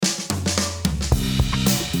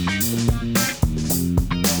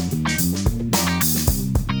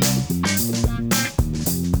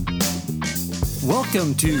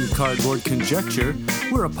Welcome to Cardboard Conjecture.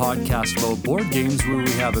 We're a podcast about board games where we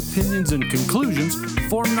have opinions and conclusions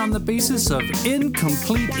formed on the basis of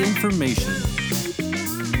incomplete information.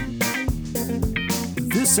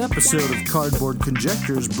 This episode of Cardboard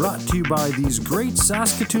Conjecture is brought to you by these great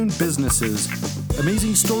Saskatoon businesses: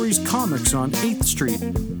 Amazing Stories Comics on 8th Street,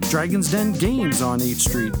 Dragon's Den Games on 8th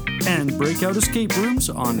Street, and Breakout Escape Rooms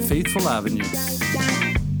on Faithful Avenue.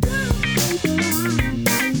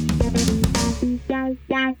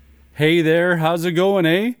 Hey there, how's it going,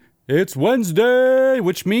 eh? It's Wednesday,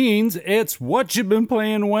 which means it's What You Been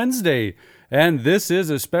Playing Wednesday. And this is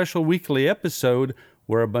a special weekly episode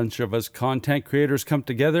where a bunch of us content creators come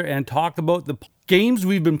together and talk about the games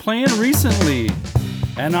we've been playing recently.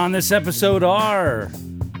 And on this episode are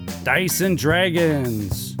Dice and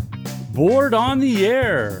Dragons, Board on the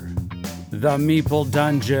Air, The Meeple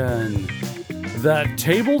Dungeon, The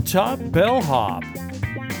Tabletop Bellhop,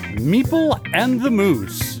 Meeple and the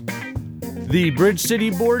Moose, the Bridge City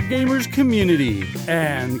Board Gamers Community,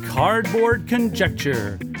 and Cardboard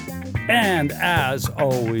Conjecture. And as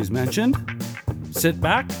always mentioned, sit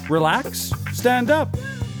back, relax, stand up,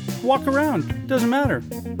 walk around, doesn't matter.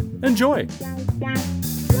 Enjoy.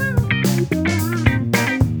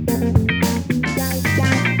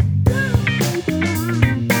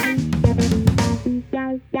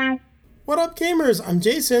 What up, gamers? I'm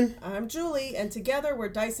Jason. I'm Julie, and together we're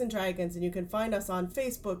Dice and Dragons, and you can find us on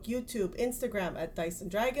Facebook, YouTube, Instagram at Dice and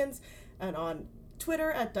Dragons, and on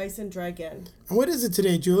Twitter at Dice and Dragon. And what is it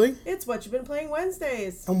today, Julie? It's What You've Been Playing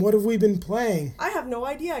Wednesdays. And what have we been playing? I have no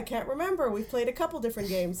idea. I can't remember. We've played a couple different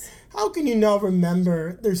games. How can you not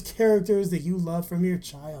remember? There's characters that you love from your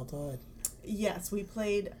childhood. Yes, we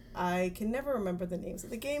played... I can never remember the names of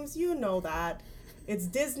the games. You know that. It's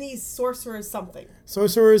Disney's Sorcerer's something.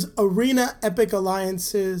 Sorcerer's Arena Epic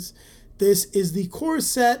Alliances. This is the core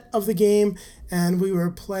set of the game, and we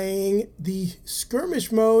were playing the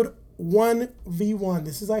skirmish mode 1v1.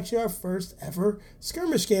 This is actually our first ever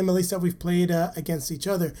skirmish game, at least that we've played against each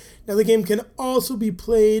other. Now, the game can also be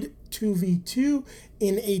played 2v2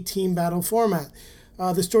 in a team battle format.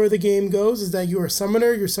 The story of the game goes is that you're a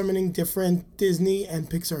summoner, you're summoning different Disney and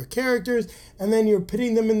Pixar characters, and then you're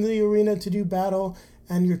pitting them in the arena to do battle,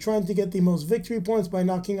 and you're trying to get the most victory points by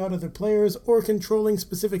knocking out other players or controlling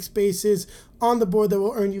specific spaces on the board that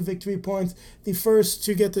will earn you victory points. The first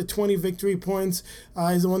to get to 20 victory points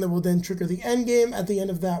is the one that will then trigger the end game. At the end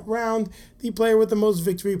of that round, the player with the most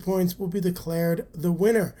victory points will be declared the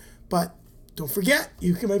winner. But don't forget,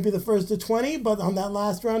 you might be the first to 20, but on that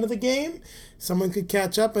last round of the game, someone could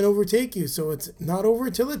catch up and overtake you. So it's not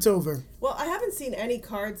over till it's over. Well, I haven't seen any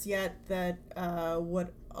cards yet that would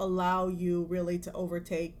allow you really to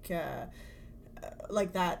overtake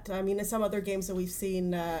like that. I mean, in some other games that we've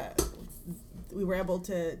seen, we were able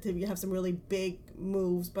to have some really big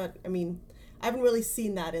moves. But, I mean, I haven't really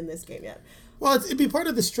seen that in this game yet. Well, it'd be part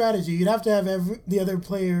of the strategy. You'd have to have the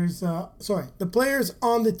players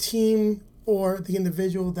on the team or the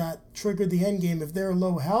individual that triggered the end game. If they're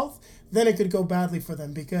low health, then it could go badly for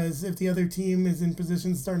them, because if the other team is in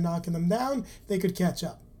position to start knocking them down, they could catch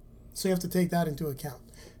up. So you have to take that into account.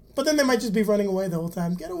 But then they might just be running away the whole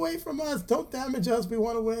time. Get away from us. Don't damage us. We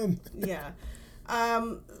want to win. Yeah.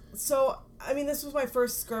 So, I mean, this was my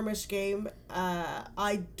first skirmish game.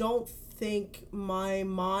 I don't think my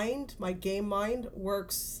game mind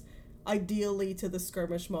works ideally to the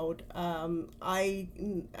skirmish mode. I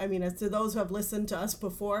mean, as to those who have listened to us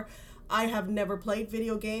before, I have never played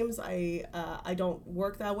video games. I don't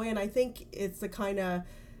work that way, and I think it's the kind of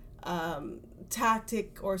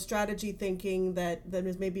tactic or strategy thinking that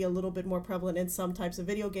is maybe a little bit more prevalent in some types of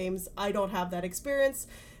video games. I don't have that experience.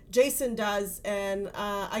 Jason does, and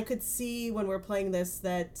I could see when we're playing this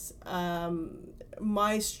that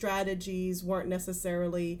my strategies weren't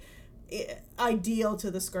necessarily ideal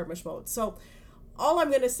to the skirmish mode. So all I'm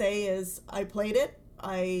going to say is I played it.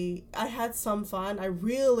 I had some fun. I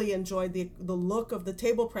really enjoyed the look of the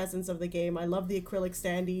table presence of the game. I love the acrylic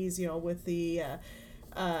standees, with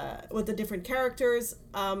the different characters.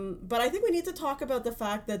 But I think we need to talk about the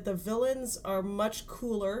fact that the villains are much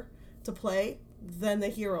cooler to play than the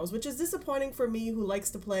heroes, which is disappointing for me, who likes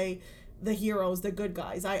to play the heroes, the good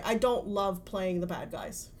guys. I don't love playing the bad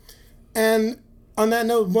guys. And on that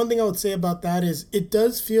note, one thing I would say about that is it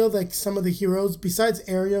does feel like some of the heroes, besides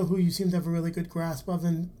Ariel, who you seem to have a really good grasp of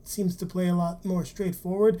and seems to play a lot more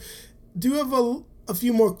straightforward, do have a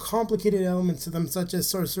few more complicated elements to them, such as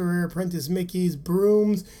Sorcerer Apprentice Mickey's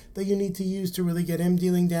brooms that you need to use to really get him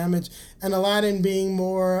dealing damage, and Aladdin being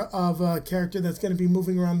more of a character that's going to be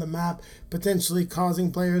moving around the map, potentially causing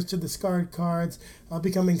players to discard cards,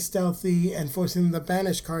 becoming stealthy, and forcing the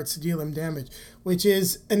banished cards to deal him damage, which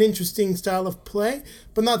is an interesting style of play,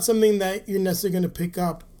 but not something that you're necessarily going to pick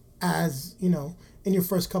up as, in your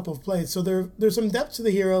first couple of plays. So there's some depth to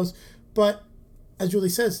the heroes, but as Julie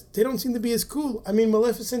says, they don't seem to be as cool. I mean,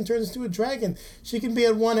 Maleficent turns into a dragon. She can be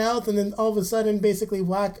at 1 health and then all of a sudden basically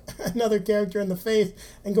whack another character in the face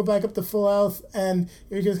and go back up to full health, and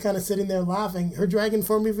you're just kind of sitting there laughing. Her dragon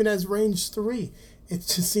form even has range 3. It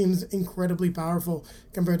just seems incredibly powerful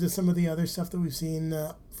compared to some of the other stuff that we've seen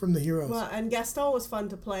from the heroes. Well, and Gaston was fun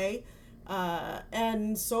to play,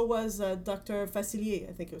 and so was Dr. Facilier,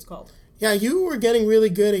 I think it was called. Yeah, you were getting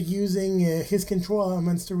really good at using his control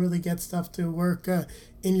elements to really get stuff to work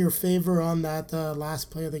in your favor on that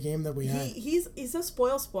last play of the game that we had. He's a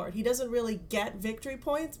spoil sport. He doesn't really get victory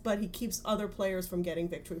points, but he keeps other players from getting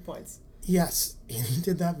victory points. Yes, and he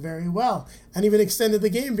did that very well. And even extended the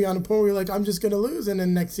game beyond a point where you're like, I'm just going to lose. And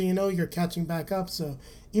then next thing you know, you're catching back up. So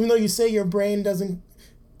even though you say your brain doesn't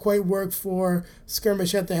quite work for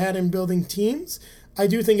skirmish at the head and building teams, I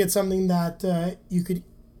do think it's something that you could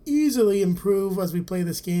easily improve as we play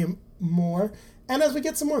this game more and as we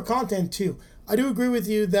get some more content too. I do agree with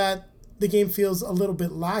you that the game feels a little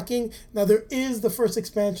bit lacking. Now there is the first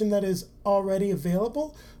expansion that is already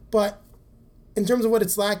available, but in terms of what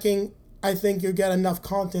it's lacking, I think you'll get enough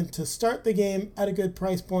content to start the game at a good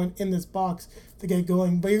price point in this box to get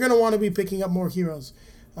going, but you're going to want to be picking up more heroes.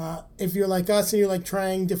 If you're like us and you're like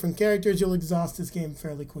trying different characters, you'll exhaust this game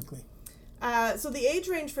fairly quickly. So the age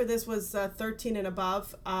range for this was 13 and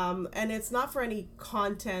above, and it's not for any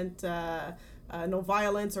content, no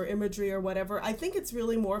violence or imagery or whatever. I think it's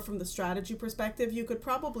really more from the strategy perspective. You could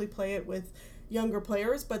probably play it with younger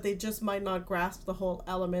players, but they just might not grasp the whole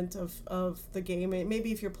element of the game.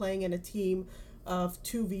 Maybe if you're playing in a team of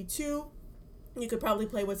 2v2, you could probably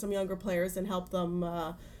play with some younger players and help them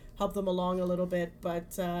along a little bit,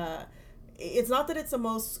 but it's not that it's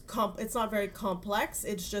it's not very complex.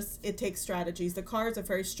 It's just, it takes strategies. The cards are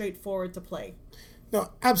very straightforward to play. No,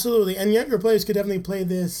 absolutely. And younger players could definitely play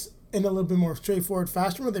this in a little bit more straightforward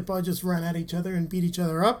fashion where they probably just run at each other and beat each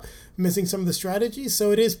other up, missing some of the strategies.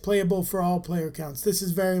 So it is playable for all player counts. This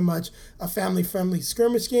is very much a family-friendly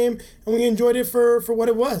skirmish game, and we enjoyed it for what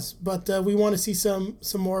it was. But we want to see some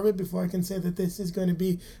more of it before I can say that this is going to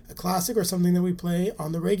be a classic or something that we play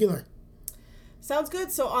on the regular. Sounds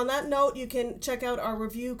good. So on that note, you can check out our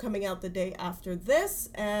review coming out the day after this,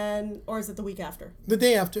 or is it the week after? The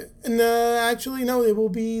day after. And actually, no, it will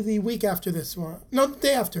be the week after this one. No, the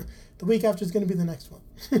day after. The week after is going to be the next one.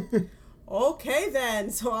 Okay, then.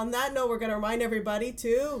 So on that note, we're going to remind everybody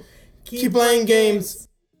to keep playing games.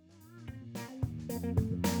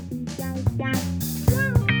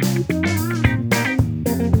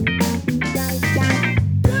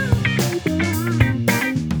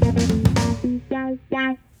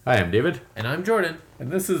 Hi, I'm David. And I'm Jordan.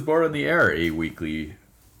 And this is Board on the Air, a weekly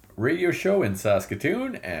radio show in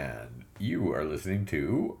Saskatoon, and you are listening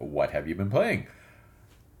to What Have You Been Playing?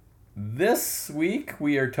 This week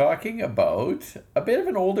we are talking about a bit of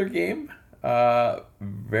an older game,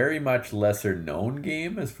 very much lesser known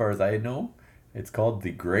game as far as I know. It's called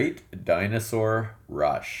The Great Dinosaur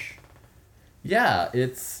Rush. Yeah,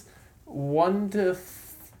 it's 2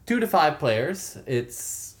 to 5 players.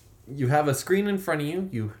 You have a screen in front of you.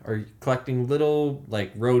 You are collecting little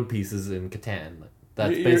road pieces in Catan.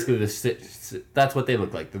 That's basically that's what they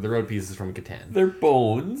look like. They're the road pieces from Catan. They're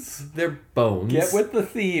bones. They're bones. Get with the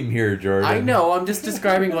theme here, Jordan. I know. I'm just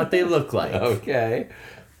describing what they look like. Okay.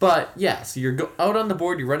 But yeah, so you're out on the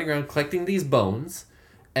board. You're running around collecting these bones,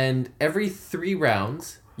 and every 3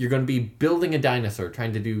 rounds you're going to be building a dinosaur,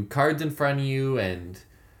 trying to do cards in front of you and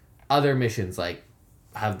other missions like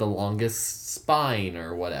have the longest spine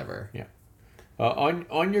or whatever. Yeah.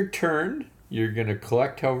 On your turn, you're gonna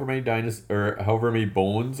collect however many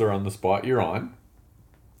bones are on the spot you're on,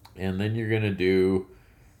 and then you're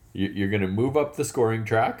gonna move up the scoring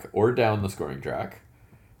track or down the scoring track,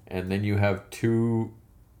 and then you have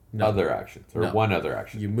one other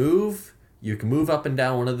action. You move. You can move up and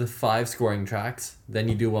down one of the 5 scoring tracks. Then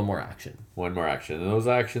you do one more action. And those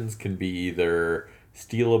actions can be either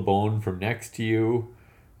steal a bone from next to you,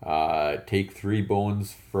 take 3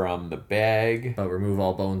 bones from the bag, but remove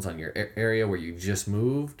all bones on your area where you just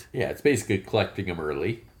moved. Yeah, it's basically collecting them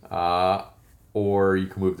early. Or you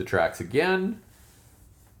can move the tracks again.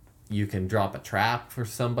 You can drop a trap for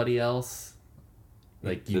somebody else.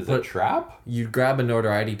 Like Is it a trap? you grab a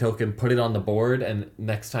notoriety token, put it on the board, and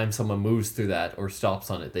next time someone moves through that or stops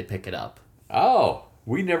on it, they pick it up. Oh,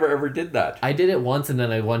 we never ever did that. I did it once and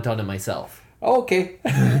then I went on it myself. Okay.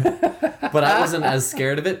 But I wasn't as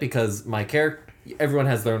scared of it because my character, everyone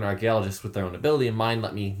has their own archaeologist with their own ability, and mine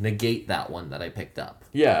let me negate that one that I picked up.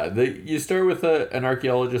 Yeah, you start with an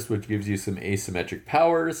archaeologist, which gives you some asymmetric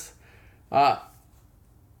powers.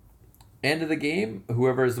 End of the game,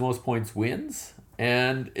 whoever has the most points wins.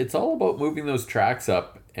 And it's all about moving those tracks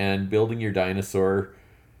up and building your dinosaur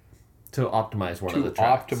To optimize one of to the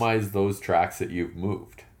tracks. optimize those tracks that you've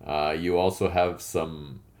moved. You also have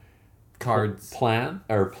some Cards.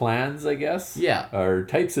 plans, I guess. Yeah. Or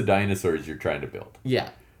types of dinosaurs you're trying to build. Yeah.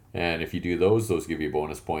 And if you do those give you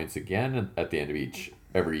bonus points again at the end of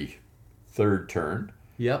every third turn.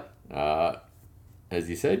 Yep. As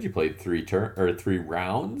you said, you played 3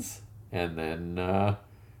 rounds, and then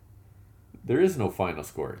there is no final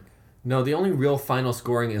scoring. No, the only real final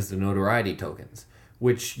scoring is the notoriety tokens,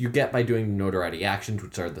 which you get by doing notoriety actions,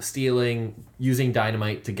 which are the stealing, using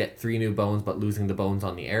dynamite to get 3 new bones but losing the bones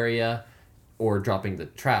on the area, or dropping the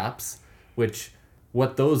traps, which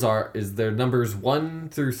what those are is their numbers 1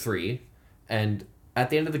 through 3, and at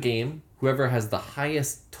the end of the game, whoever has the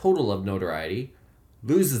highest total of notoriety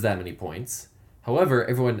loses that many points. However,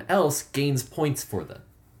 everyone else gains points for them.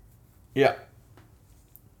 Yeah.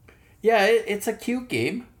 Yeah, it's a cute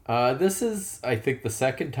game. This is, I think, the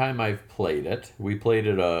second time I've played it. We played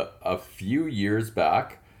it a few years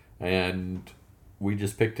back, and we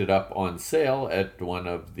just picked it up on sale at one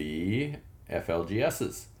of the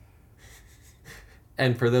FLGS's.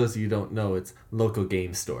 And for those of you who don't know, it's local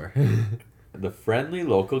game store. The friendly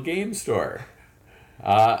local game store.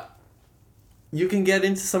 You can get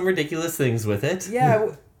into some ridiculous things with it.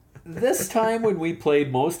 Yeah, this time when we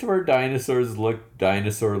played, most of our dinosaurs looked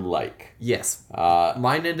dinosaur-like. Yes.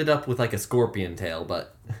 Mine ended up with like a scorpion tail,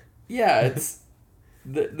 but Yeah,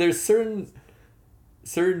 there's certain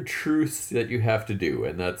truths that you have to do,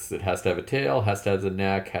 and that's it has to have a tail, has to have a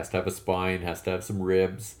neck, has to have a spine, has to have some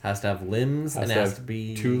ribs, has to have limbs, and to has have to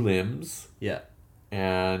be 2 limbs, Yeah.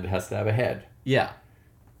 and has to have a head. Yeah.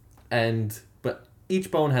 But each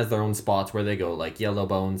bone has their own spots where they go. Like yellow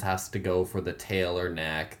bones has to go for the tail or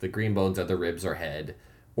neck. The green bones are the ribs or head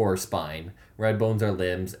or spine. Red bones are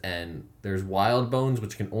limbs, and there's wild bones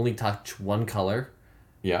which can only touch one color.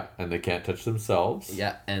 Yeah, and they can't touch themselves.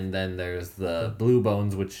 Yeah, and then there's the blue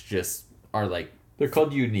bones which just are like, They're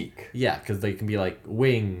called unique. yeah, because they can be like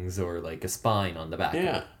wings or like a spine on the back.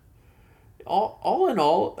 Yeah. All in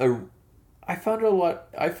all, I find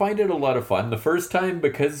it a lot of fun. The first time,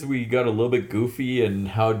 because we got a little bit goofy in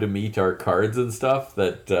how to meet our cards and stuff,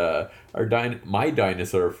 that my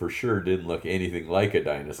dinosaur for sure didn't look anything like a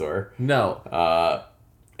dinosaur. No.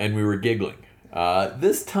 And we were giggling.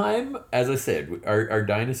 This time, as I said, our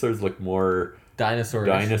dinosaurs look more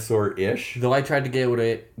dinosaur-ish. Though I tried to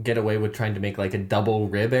get away with trying to make like a double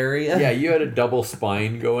rib area. Yeah, you had a double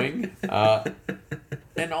spine going.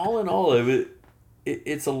 And all in all,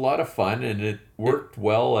 it's a lot of fun, and it worked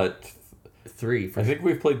well at 3. I think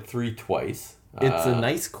we've played 3 twice. It's a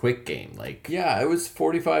nice quick game. Like, yeah, it was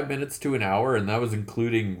 45 minutes to an hour, and that was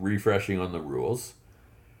including refreshing on the rules.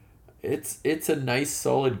 It's a nice,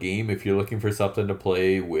 solid game if you're looking for something to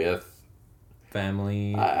play with.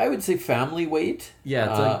 family. I would say family weight.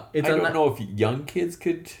 Yeah, I don't know if young kids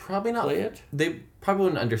could probably not play it. They probably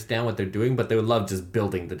wouldn't understand what they're doing, but they would love just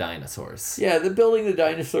building the dinosaurs. Yeah, the building the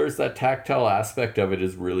dinosaurs, that tactile aspect of it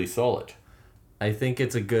is really solid. I think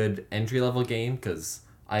it's a good entry level game because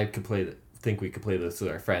think we could play this with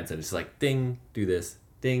our friends, and it's like ding, do this,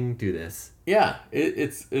 ding, do this. Yeah,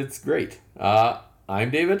 it's great. I'm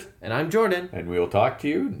David. And I'm Jordan. And we'll talk to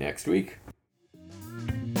you next week.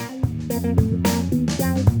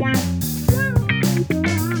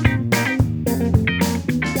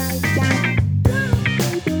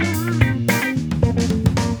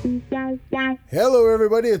 Hello,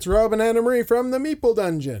 everybody. It's Rob and Anna Marie from the Meeple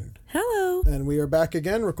Dungeon. Hello. And we are back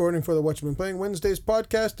again recording for the What You've Been Playing Wednesdays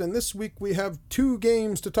podcast. And this week we have 2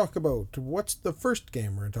 games to talk about. What's the first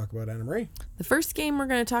game we're going to talk about, Anna Marie? The first game we're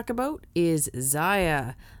going to talk about is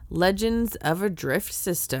Xia, Legends of a Drift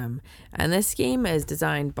System. And this game is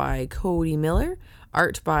designed by Cody Miller,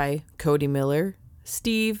 art by Cody Miller,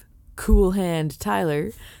 Steve Cool Hand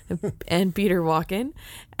Tyler, and Peter Walken,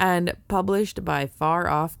 and published by Far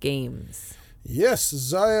Off Games. Yes,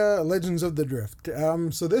 Xia, Legends of the Drift.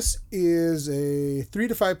 So this is a 3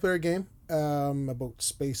 to 5 player game about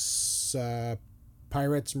space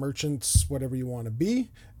pirates, merchants, whatever you want to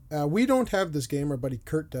be. We don't have this game. Our buddy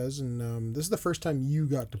Kurt does, and this is the first time you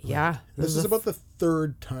got to play Yeah, it. This is about the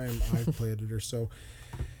third time I've played it or so.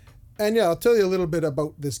 And yeah, I'll tell you a little bit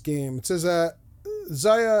about this game. It says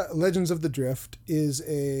Xayah Legends of the Drift is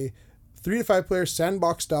a 3 to 5 player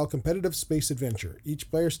sandbox style competitive space adventure. Each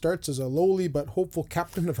player starts as a lowly but hopeful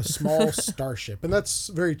captain of a small starship. And that's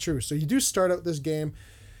very true. So you do start out this game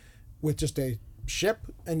with just a ship,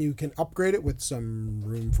 and you can upgrade it with some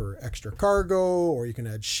room for extra cargo, or you can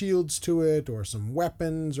add shields to it, or some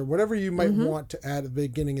weapons, or whatever you might want to add at the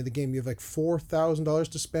beginning of the game. You have like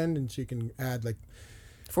 $4,000 to spend, and so you can add like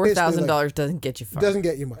 $4,000 doesn't get you far. doesn't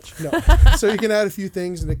get you much, no. So you can add a few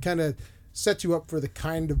things, and it kind of sets you up for the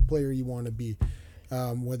kind of player you want to be,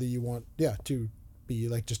 whether you want to be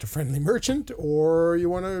like just a friendly merchant, or you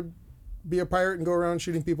want to be a pirate and go around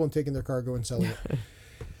shooting people and taking their cargo and selling it.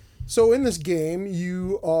 So in this game,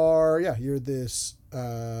 you're this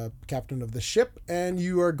captain of the ship, and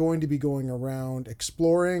you are going to be going around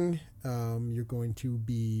exploring. You're going to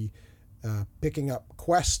be picking up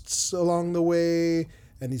quests along the way,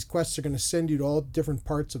 and these quests are going to send you to all different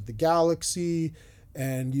parts of the galaxy,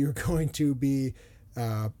 and you're going to be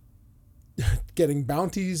getting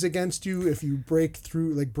bounties against you if you break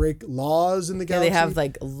laws in the galaxy. They have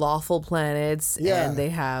like lawful planets, and they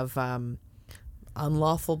have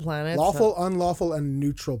unlawful planets. Lawful, unlawful, and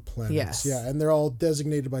neutral planets. Yes. Yeah, and they're all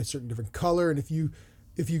designated by a certain different color. And if you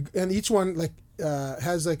and each one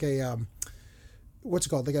has like a what's it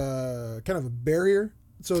called, like a kind of a barrier.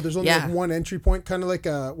 So there's only like one entry point, kind of like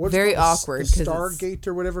a very awkward, the Stargate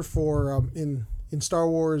or whatever for in Star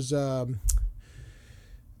Wars. I don't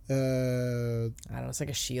know. It's like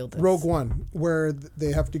a shield. Rogue One, where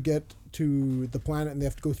they have to get to the planet and they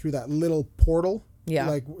have to go through that little portal. Yeah.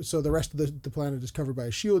 Like, so the rest of the planet is covered by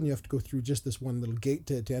a shield, and you have to go through just this one little gate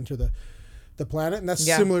to enter the planet. And that's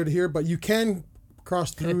similar to here, but you can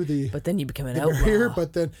cross through the but then you become an barrier,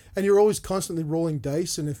 outlaw. and you're always constantly rolling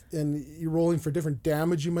dice, and you're rolling for different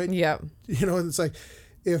damage you might. Yeah. You know, it's like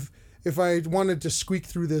if I wanted to squeak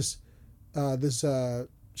through this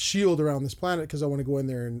shield around this planet because I want to go in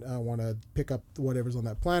there and I want to pick up whatever's on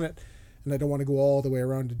that planet, and I don't want to go all the way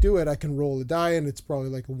around to do it, I can roll a die, and it's probably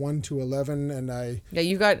like a 1 to 11, and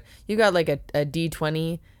you got like a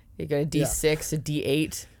D20, you got a D6, a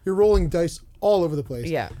D8. You're rolling dice all over the place.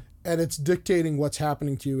 Yeah. And it's dictating what's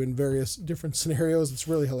happening to you in various different scenarios. It's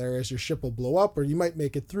really hilarious. Your ship will blow up, or you might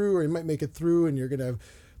make it through, and you're gonna have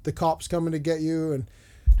the cops coming to get you,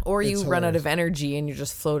 or you run out of energy and you're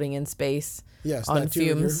just floating in space. Yes, on that too.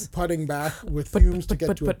 fumes. You're putting back with fumes to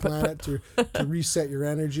get to a planet to reset your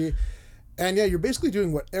energy. And yeah, you're basically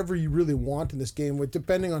doing whatever you really want in this game,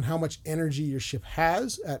 depending on how much energy your ship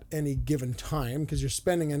has at any given time, because you're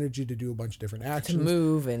spending energy to do a bunch of different actions. To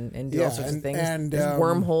move and do all sorts of things. And there's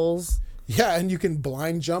wormholes. Yeah, and you can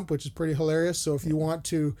blind jump, which is pretty hilarious. So if you want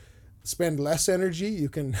to spend less energy, you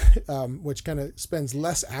can, which kind of spends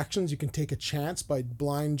less actions, you can take a chance by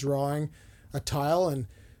blind drawing a tile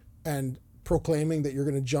and proclaiming that you're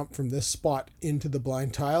going to jump from this spot into the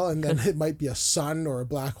blind tile, and then it might be a sun or a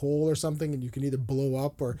black hole or something, and you can either blow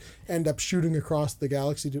up or end up shooting across the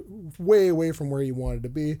galaxy to way away from where you wanted to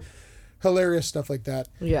be. Hilarious stuff like that.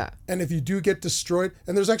 Yeah. And if you do get destroyed,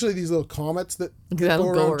 and there's actually these little comets that go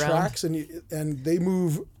around tracks, and they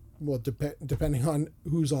move, well, depending on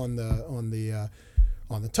who's on the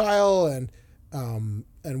tile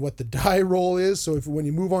and what the die roll is. So when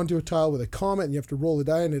you move onto a tile with a comet and you have to roll a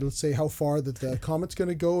die, and it'll say how far that the comet's going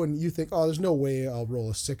to go, and you think, oh, there's no way I'll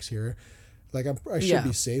roll a 6 here. Like I should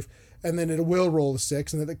be safe. And then it will roll a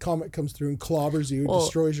 6, and then the comet comes through and clobbers you,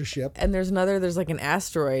 destroys your ship. And there's like an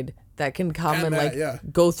asteroid that can come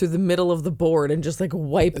and go through the middle of the board and just like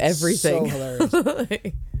wipe everything. So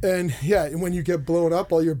hilarious. And yeah, when you get blown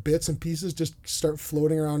up, all your bits and pieces just start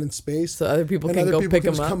floating around in space. So other people can go pick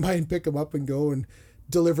them up. Come by and pick them up and go and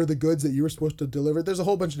deliver the goods that you were supposed to deliver. There's a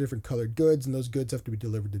whole bunch of different colored goods, and those goods have to be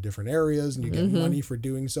delivered to different areas, and you get money for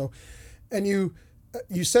doing so. And you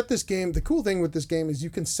set this game. The cool thing with this game is you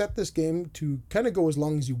can set this game to kind of go as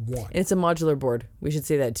long as you want. It's a modular board. We should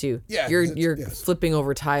say that too. Yeah, you're flipping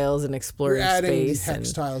over tiles and exploring you're adding space.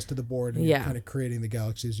 Hex tiles to the board, and you're kind of creating the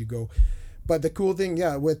galaxy as you go. But the cool thing,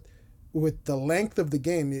 with the length of the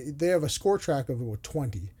game, they have a score track of about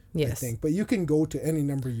 20. Yes. I think, but you can go to any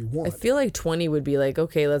number you want. I feel like 20 would be like,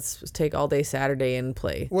 okay, let's take all day Saturday and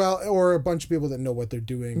play. Well, or a bunch of people that know what they're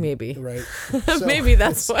doing. Maybe. Right. So maybe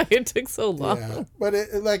that's why it took so long. Yeah. But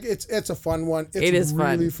it's a fun one. It's a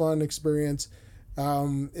really fun experience.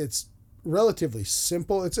 It's relatively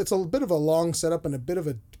simple. It's a bit of a long setup and a bit of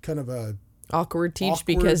a kind of a Awkward teach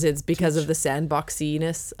because it's because of the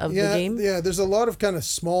sandboxiness of the game. Yeah, there's a lot of kind of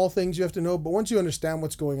small things you have to know, but once you understand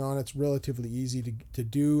what's going on, it's relatively easy to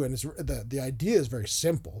do, and it's the idea is very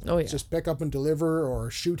simple. Oh, yeah. It's just pick up and deliver,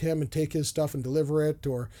 or shoot him and take his stuff and deliver it,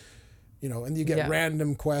 or and you get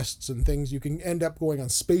random quests and things. You can end up going on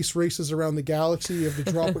space races around the galaxy. You have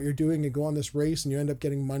to drop what you're doing and go on this race, and you end up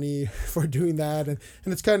getting money for doing that, and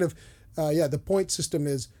it's kind of the point system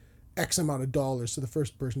is X amount of dollars. So the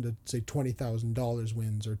first person to say $20,000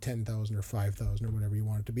 wins, or 10,000 or 5,000 or whatever you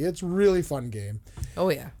want it to be. It's a really fun game. Oh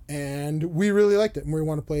yeah. And we really liked it, and we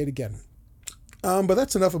want to play it again. But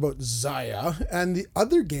that's enough about Xia. And the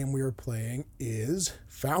other game we were playing is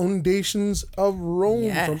Foundations of Rome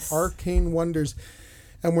from Arcane Wonders.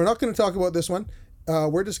 And we're not going to talk about this one.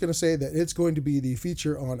 We're just going to say that it's going to be the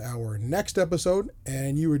feature on our next episode,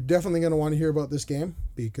 and you are definitely going to want to hear about this game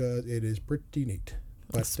because it is pretty neat.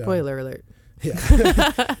 But, spoiler alert.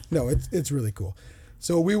 Yeah. No, it's really cool.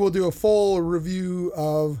 So we will do a full review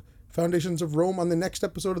of Foundations of Rome on the next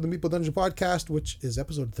episode of the Meeple Dungeon podcast, which is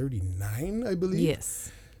episode 39, I believe.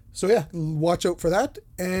 Yes. So yeah, watch out for that.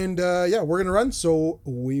 And we're going to run. So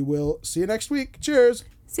we will see you next week. Cheers.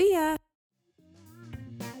 See ya.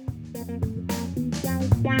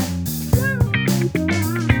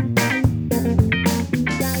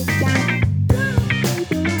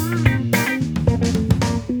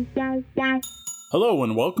 Hello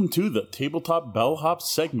and welcome to the Tabletop Bellhop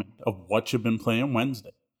segment of What You've Been Playing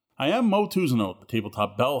Wednesday. I am Mo Tuzano, the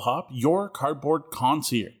Tabletop Bellhop, your cardboard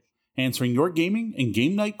concierge, answering your gaming and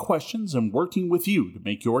game night questions and working with you to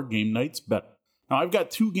make your game nights better. Now I've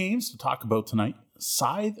got 2 games to talk about tonight,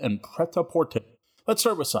 Scythe and Pret-a-Porter. Let's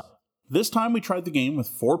start with Scythe. This time we tried the game with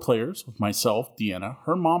 4 players, with myself, Deanna,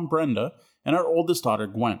 her mom Brenda, and our oldest daughter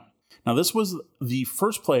Gwen. Now this was the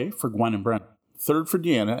first play for Gwen and Brenda, 3rd for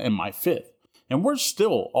Deanna, and my 5th. And we're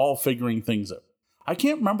still all figuring things out. I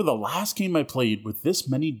can't remember the last game I played with this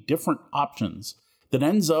many different options that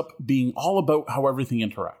ends up being all about how everything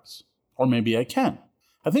interacts. Or maybe I can.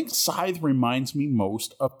 I think Scythe reminds me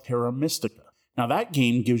most of Terra Mystica. Now that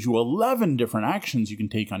game gives you 11 different actions you can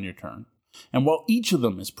take on your turn. And while each of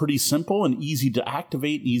them is pretty simple and easy to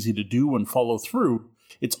activate, easy to do and follow through,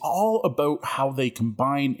 it's all about how they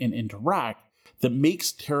combine and interact that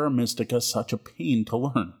makes Terra Mystica such a pain to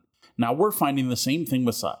learn. Now we're finding the same thing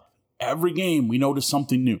with Scythe. Every game we notice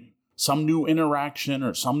something new. Some new interaction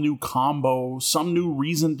or some new combo, some new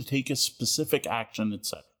reason to take a specific action,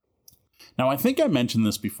 etc. Now I think I mentioned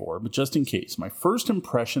this before, but just in case, my first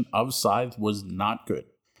impression of Scythe was not good.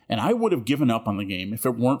 And I would have given up on the game if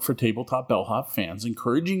it weren't for Tabletop Bellhop fans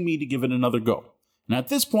encouraging me to give it another go. And at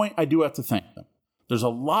this point, I do have to thank them. There's a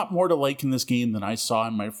lot more to like in this game than I saw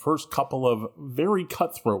in my first couple of very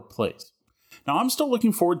cutthroat plays. Now, I'm still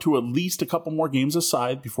looking forward to at least a couple more games of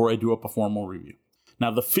Scythe before I do up a formal review.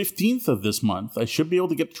 Now, the 15th of this month, I should be able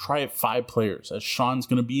to get to try it 5 players, as Sean's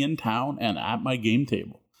going to be in town and at my game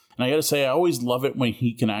table. And I gotta say, I always love it when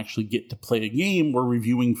he can actually get to play a game we're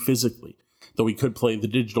reviewing physically, though he could play the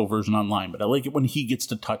digital version online, but I like it when he gets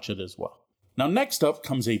to touch it as well. Now, next up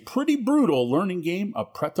comes a pretty brutal learning game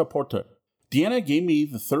of Pret-a-Porter. Deanna gave me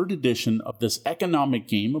the 3rd edition of this economic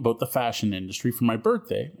game about the fashion industry for my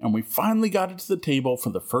birthday, and we finally got it to the table for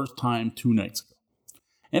the first time 2 nights ago.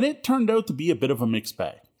 And it turned out to be a bit of a mixed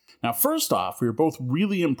bag. Now, first off, we were both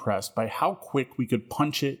really impressed by how quick we could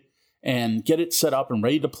punch it and get it set up and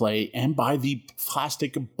ready to play, and by the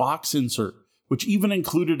plastic box insert, which even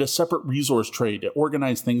included a separate resource tray to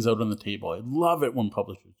organize things out on the table. I love it when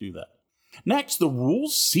publishers do that. Next, the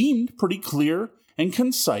rules seemed pretty clear and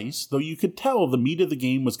concise, though you could tell the meat of the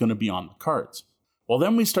game was going to be on the cards. Well,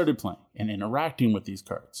 then we started playing and interacting with these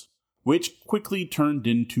cards, which quickly turned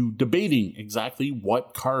into debating exactly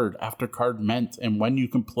what card after card meant and when you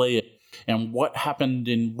can play it and what happened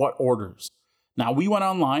in what orders. Now, we went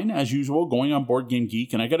online, as usual, going on Board Game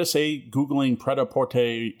Geek, and I gotta say, Googling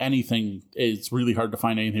Pret-a-Porter anything, it's really hard to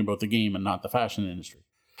find anything about the game and not the fashion industry.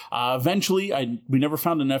 Eventually, we never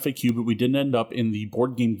found an FAQ, but we did end up in the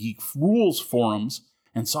Board Game Geek rules forums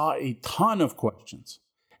and saw a ton of questions.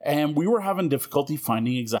 And we were having difficulty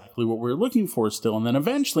finding exactly what we were looking for still. And then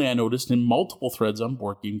eventually I noticed in multiple threads on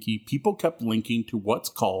Board Game Geek, people kept linking to what's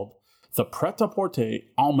called the Pret-a-Porter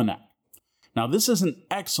Almanac. Now, this is an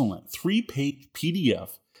excellent 3-page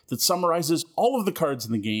PDF that summarizes all of the cards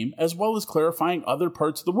in the game, as well as clarifying other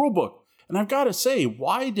parts of the rulebook. And I've got to say,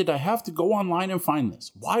 why did I have to go online and find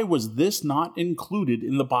this? Why was this not included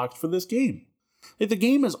in the box for this game? The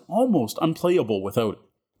game is almost unplayable without it.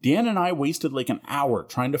 Deanna and I wasted like an hour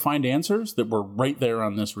trying to find answers that were right there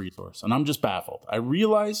on this resource, and I'm just baffled. I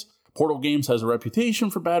realize Portal Games has a reputation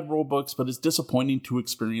for bad rulebooks, but it's disappointing to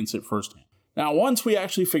experience it firsthand. Now, once we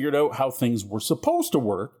actually figured out how things were supposed to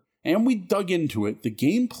work, and we dug into it, the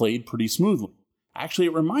game played pretty smoothly. Actually,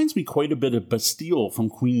 it reminds me quite a bit of Bastille from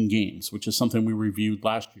Queen Games, which is something we reviewed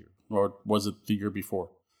last year, or was it the year before?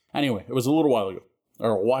 Anyway, it was a while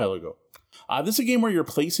ago. This is a game where you're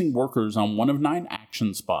placing workers on one of 9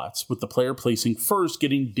 action spots, with the player placing first,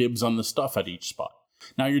 getting dibs on the stuff at each spot.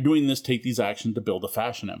 Now you're doing this, take these actions to build a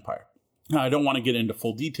fashion empire. Now, I don't want to get into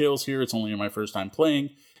full details here, it's only my first time playing,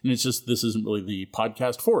 and it's just, this isn't really the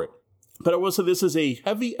podcast for it. But I will say this is a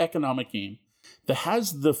heavy economic game that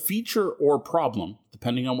has the feature or problem,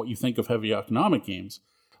 depending on what you think of heavy economic games,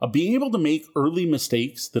 of being able to make early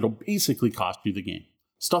mistakes that'll basically cost you the game.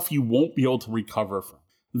 Stuff you won't be able to recover from.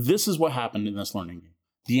 This is what happened in this learning game.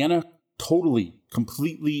 Deanna totally,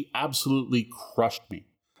 completely, absolutely crushed me.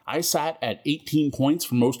 I sat at 18 points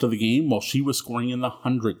for most of the game while she was scoring in the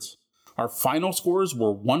hundreds. Our final scores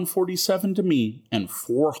were 147 to me and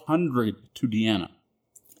 400 to Deanna.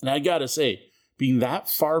 And I gotta say, being that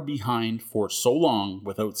far behind for so long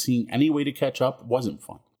without seeing any way to catch up wasn't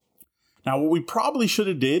fun. Now, what we probably should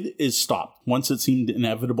have did is stop once it seemed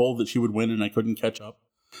inevitable that she would win and I couldn't catch up.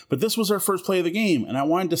 But this was our first play of the game, and I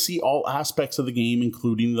wanted to see all aspects of the game,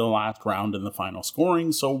 including the last round and the final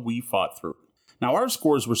scoring, so we fought through it. Now, our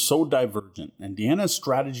scores were so divergent, and Deanna's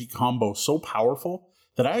strategy combo so powerful,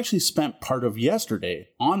 that I actually spent part of yesterday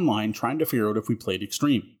online trying to figure out if we played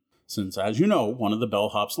extreme. Since, as you know, one of the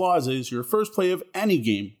bellhop's laws is your first play of any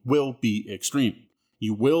game will be extreme.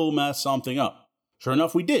 You will mess something up. Sure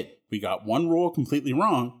enough, we did. We got one rule completely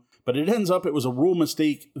wrong, but it ends up it was a rule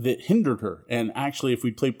mistake that hindered her, and actually if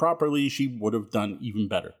we played properly, she would have done even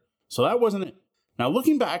better. So that wasn't it. Now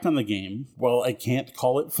looking back on the game, well, I can't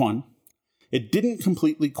call it fun. It didn't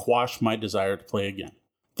completely quash my desire to play again.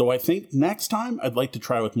 Though I think next time I'd like to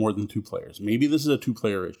try with more than 2 players. Maybe this is a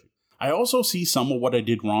 2-player issue. I also see some of what I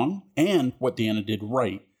did wrong and what Deanna did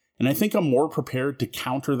right, and I think I'm more prepared to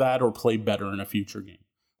counter that or play better in a future game.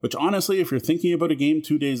 Which honestly, if you're thinking about a game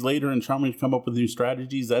 2 days later and trying to come up with new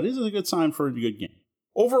strategies, that is a good sign for a good game.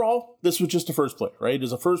 Overall, this was just a first play, right?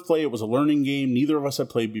 As a first play, it was a learning game. Neither of us had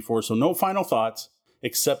played before, so no final thoughts,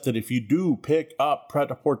 except that if you do pick up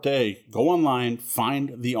Pret-a-Porter, go online,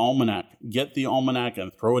 find the almanac, get the almanac,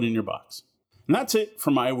 and throw it in your box. And that's it for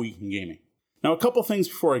my week in gaming. Now, a couple things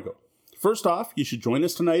before I go. First off, you should join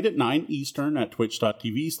us tonight at 9 Eastern at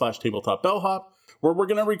twitch.tv/tabletopbellhop, where we're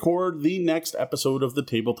going to record the next episode of the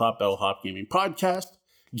Tabletop Bellhop Gaming Podcast,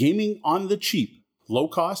 Gaming on the Cheap, Low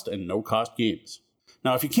Cost and No Cost Games.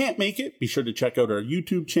 Now, if you can't make it, be sure to check out our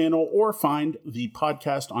YouTube channel or find the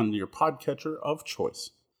podcast on your podcatcher of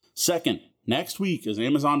choice. Second, next week is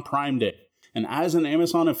Amazon Prime Day, and as an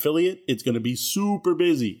Amazon affiliate, it's going to be super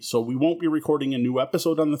busy, so we won't be recording a new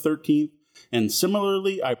episode on the 13th, and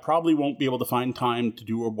similarly, I probably won't be able to find time to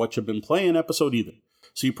do a What You've Been Playing episode either,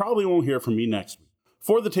 so you probably won't hear from me next week.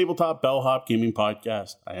 For the Tabletop Bellhop Gaming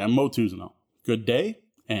Podcast, I am Mo Tuzano. Good day,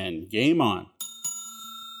 and game on.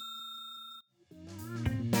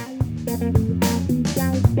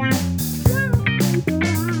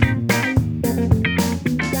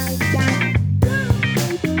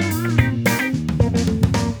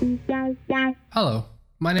 Hello,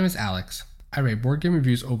 my name is Alex. I write board game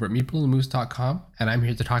reviews over at meepleandmoose.com, and I'm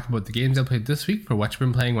here to talk about the games I played this week for What You've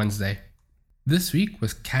Been Playing Wednesday. This week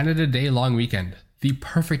was Canada Day long weekend, the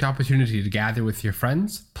perfect opportunity to gather with your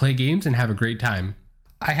friends, play games, and have a great time.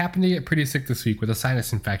 I happened to get pretty sick this week with a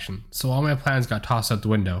sinus infection, so all my plans got tossed out the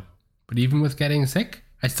window. But even with getting sick,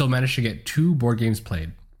 I still managed to get 2 board games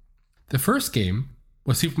played. The first game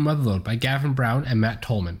was Super Motherload by Gavin Brown and Matt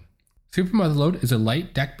Tolman. Super Motherload is a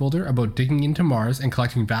light deck builder about digging into Mars and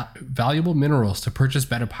collecting valuable minerals to purchase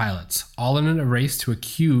better pilots, all in a race to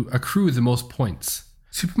accrue the most points.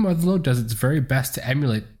 Super Motherload does its very best to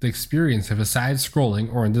emulate the experience of a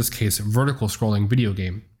side-scrolling, or in this case, vertical-scrolling video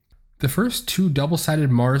game. The first 2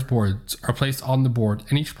 double-sided Mars boards are placed on the board,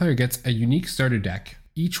 and each player gets a unique starter deck,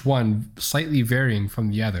 each one slightly varying from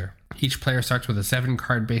the other. Each player starts with a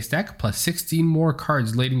 7-card base deck, plus 16 more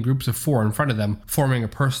cards laid in groups of 4 in front of them, forming a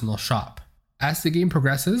personal shop. As the game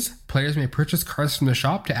progresses, players may purchase cards from the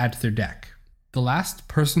shop to add to their deck. The last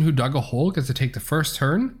person who dug a hole gets to take the first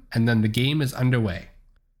turn, and then the game is underway.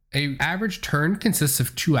 An average turn consists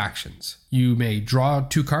of 2 actions. You may draw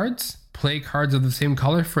 2 cards, play cards of the same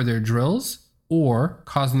color for their drills, or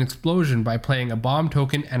cause an explosion by playing a bomb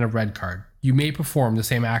token and a red card. You may perform the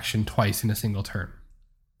same action twice in a single turn.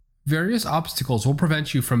 Various obstacles will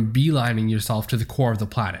prevent you from beelining yourself to the core of the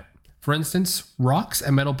planet. For instance, rocks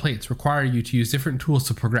and metal plates require you to use different tools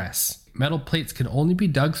to progress. Metal plates can only be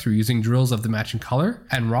dug through using drills of the matching color,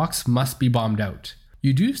 and rocks must be bombed out.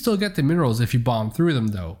 You do still get the minerals if you bomb through them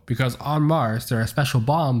though, because on Mars there are special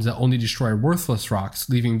bombs that only destroy worthless rocks,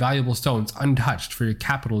 leaving valuable stones untouched for your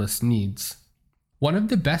capitalist needs. One of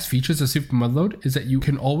the best features of Super Mudload is that you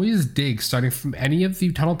can always dig starting from any of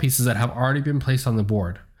the tunnel pieces that have already been placed on the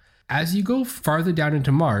board. As you go farther down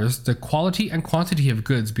into Mars, the quality and quantity of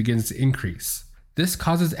goods begins to increase. This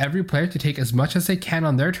causes every player to take as much as they can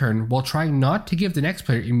on their turn while trying not to give the next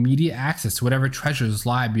player immediate access to whatever treasures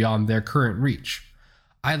lie beyond their current reach.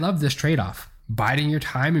 I love this trade-off, biding your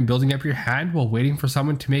time and building up your hand while waiting for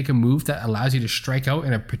someone to make a move that allows you to strike out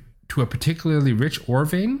to a particularly rich ore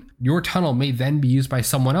vein. Your tunnel may then be used by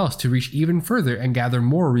someone else to reach even further and gather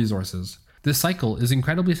more resources. This cycle is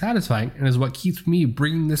incredibly satisfying and is what keeps me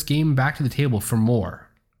bringing this game back to the table for more.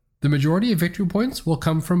 The majority of victory points will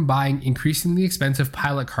come from buying increasingly expensive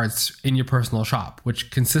pilot cards in your personal shop,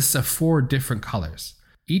 which consists of 4 different colors.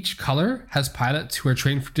 Each color has pilots who are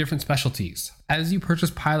trained for different specialties. As you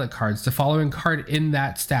purchase pilot cards, the following card in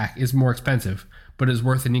that stack is more expensive, but is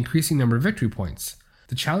worth an increasing number of victory points.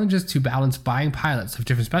 The challenge is to balance buying pilots of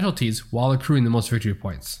different specialties while accruing the most victory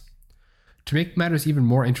points. To make matters even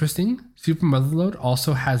more interesting, Super Mudload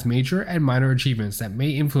also has major and minor achievements that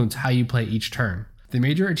may influence how you play each turn. The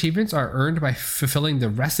major achievements are earned by fulfilling the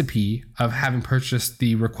recipe of having purchased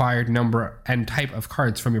the required number and type of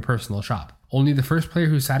cards from your personal shop. Only the first player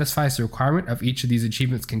who satisfies the requirement of each of these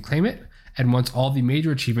achievements can claim it, and once all the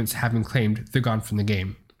major achievements have been claimed, they're gone from the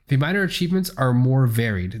game. The minor achievements are more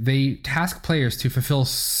varied. They task players to fulfill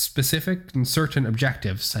specific and certain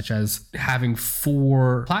objectives, such as having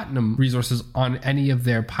 4 platinum resources on any of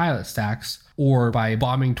their pilot stacks, or by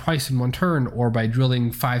bombing twice in one turn, or by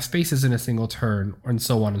drilling 5 spaces in a single turn, and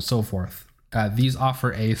so on and so forth. These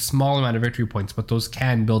offer a small amount of victory points, but those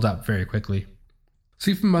can build up very quickly.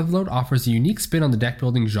 Super Mudload offers a unique spin on the deck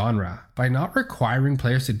building genre. By not requiring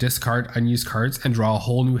players to discard unused cards and draw a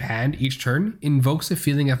whole new hand each turn, invokes a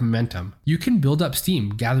feeling of momentum. You can build up steam,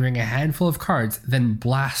 gathering a handful of cards, then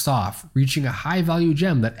blast off, reaching a high value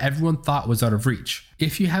gem that everyone thought was out of reach.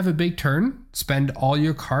 If you have a big turn, spend all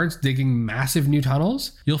your cards digging massive new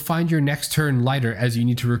tunnels, you'll find your next turn lighter as you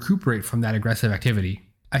need to recuperate from that aggressive activity.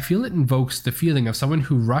 I feel it invokes the feeling of someone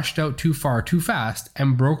who rushed out too far too fast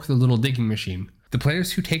and broke the little digging machine. The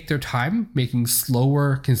players who take their time making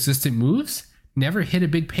slower, consistent moves never hit a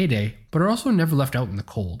big payday, but are also never left out in the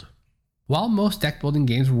cold. While most deck building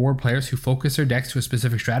games reward players who focus their decks to a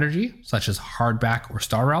specific strategy, such as Hardback or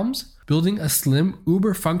Star Realms, building a slim,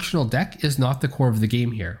 uber-functional deck is not the core of the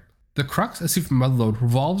game here. The crux of Super Mudload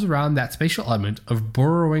revolves around that spatial element of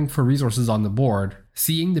burrowing for resources on the board,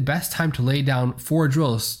 seeing the best time to lay down 4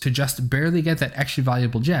 drills to just barely get that extra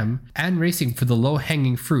valuable gem, and racing for the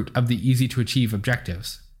low-hanging fruit of the easy-to-achieve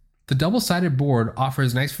objectives. The double-sided board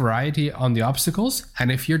offers nice variety on the obstacles, and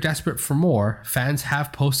if you're desperate for more, fans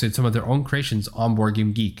have posted some of their own creations on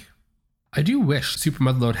BoardGameGeek. I do wish Super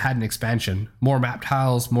Mudload had an expansion, more map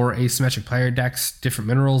tiles, more asymmetric player decks, different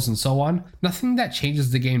minerals, and so on. Nothing that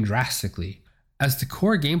changes the game drastically. As the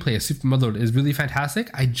core gameplay of Super Mudload is really fantastic,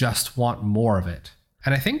 I just want more of it.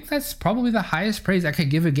 And I think that's probably the highest praise I could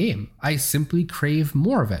give a game. I simply crave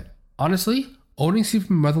more of it. Honestly, owning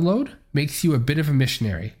Super Mudload makes you a bit of a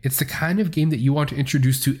missionary. It's the kind of game that you want to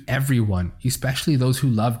introduce to everyone, especially those who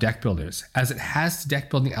love deck builders, as it has the deck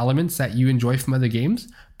building elements that you enjoy from other games,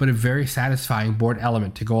 but a very satisfying board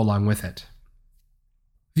element to go along with it.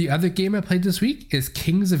 The other game I played this week is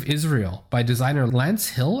Kings of Israel by designer Lance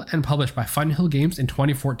Hill and published by Funhill Games in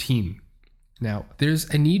 2014. Now, there's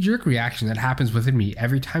a knee-jerk reaction that happens within me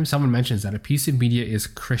every time someone mentions that a piece of media is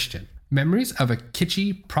Christian. Memories of a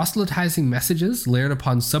kitschy, proselytizing messages layered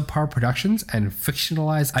upon subpar productions and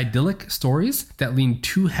fictionalized idyllic stories that lean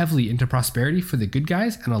too heavily into prosperity for the good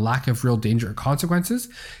guys and a lack of real danger or consequences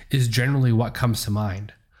is generally what comes to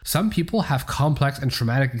mind. Some people have complex and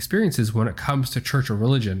traumatic experiences when it comes to church or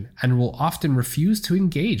religion, and will often refuse to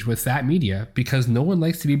engage with that media because no one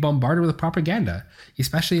likes to be bombarded with propaganda,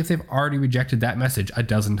 especially if they've already rejected that message a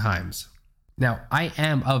dozen times. Now, I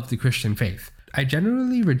am of the Christian faith. I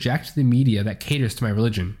generally reject the media that caters to my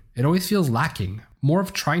religion. It always feels lacking, more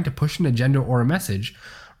of trying to push an agenda or a message,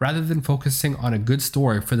 rather than focusing on a good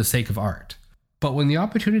story for the sake of art. But when the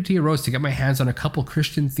opportunity arose to get my hands on a couple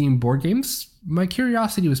Christian-themed board games, my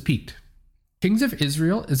curiosity was piqued. Kings of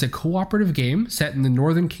Israel is a cooperative game set in the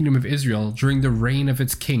northern kingdom of Israel during the reign of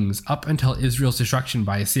its kings up until Israel's destruction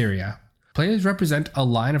by Assyria. Players represent a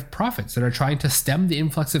line of prophets that are trying to stem the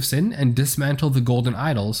influx of sin and dismantle the golden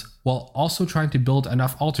idols, while also trying to build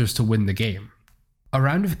enough altars to win the game. A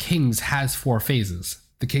Round of Kings has 4 phases.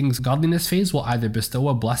 The king's godliness phase will either bestow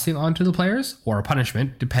a blessing onto the players, or a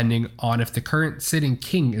punishment, depending on if the current sitting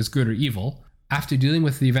king is good or evil. After dealing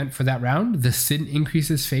with the event for that round, the Sin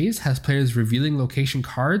Increases phase has players revealing location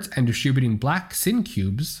cards and distributing black Sin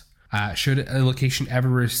cubes. Should a location ever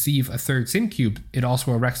receive a third Sin cube, it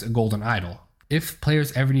also erects a golden idol. If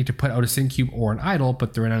players ever need to put out a Sin cube or an idol,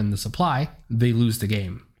 but they're not in the supply, they lose the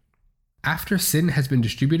game. After Sin has been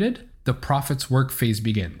distributed, the Prophet's Work phase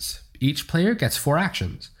begins. Each player gets 4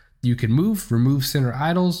 actions. You can move, remove Sin or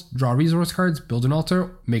idols, draw resource cards, build an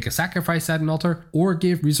altar, make a sacrifice at an altar, or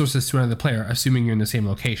give resources to another player, assuming you're in the same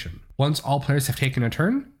location. Once all players have taken a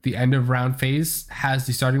turn, the end of round phase has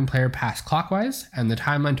the starting player pass clockwise, and the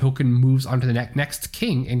timeline token moves onto the next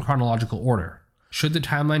king in chronological order. Should the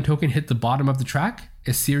timeline token hit the bottom of the track,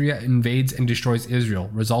 Assyria invades and destroys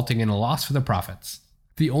Israel, resulting in a loss for the Prophets.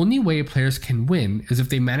 The only way players can win is if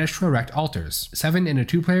they manage to erect altars, 7 in a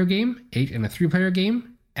 2-player game, 8 in a 3-player game,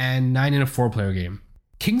 and 9 in a 4-player game.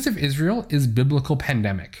 Kings of Israel is biblical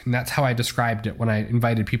pandemic, and that's how I described it when I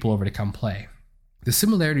invited people over to come play. The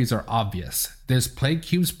similarities are obvious. There's plague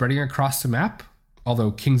cubes spreading across the map,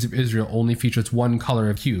 although Kings of Israel only features 1 color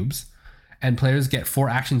of cubes, and players get 4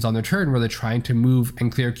 actions on their turn where they're trying to move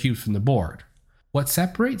and clear cubes from the board. What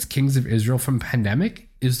separates Kings of Israel from Pandemic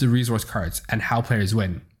is the resource cards and how players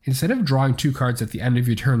win. Instead of drawing 2 cards at the end of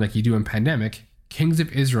your turn like you do in Pandemic, Kings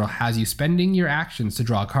of Israel has you spending your actions to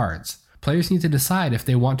draw cards. Players need to decide if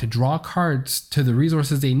they want to draw cards to the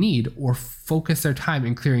resources they need or focus their time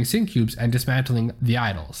in clearing Sin cubes and dismantling the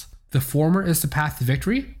idols. The former is the path to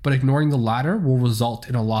victory, but ignoring the latter will result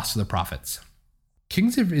in a loss to the Prophets.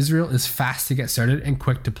 Kings of Israel is fast to get started and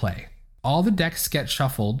quick to play. All the decks get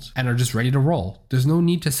shuffled and are just ready to roll. There's no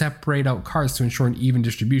need to separate out cards to ensure an even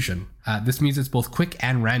distribution. This means it's both quick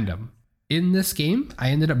and random. In this game, I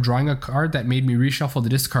ended up drawing a card that made me reshuffle the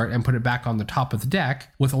discard and put it back on the top of the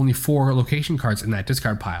deck with only 4 location cards in that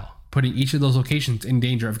discard pile, putting each of those locations in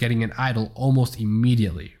danger of getting an idol almost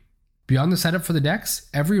immediately. Beyond the setup for the decks,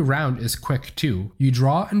 every round is quick too. You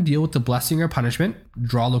draw and deal with the blessing or punishment,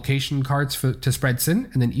 draw location cards to spread Sin,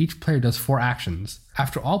 and then each player does 4 actions.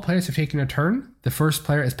 After all players have taken a turn, the first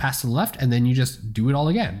player is passed to the left and then you just do it all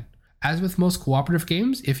again. As with most cooperative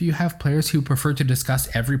games, if you have players who prefer to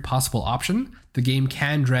discuss every possible option, the game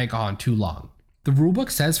can drag on too long. The rulebook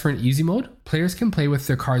says for an easy mode, players can play with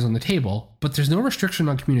their cards on the table, but there's no restriction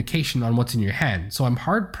on communication on what's in your hand, so I'm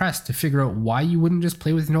hard pressed to figure out why you wouldn't just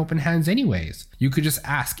play with an open hands anyways. You could just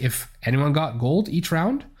ask if anyone got gold each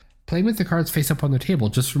round. Playing with the cards face up on the table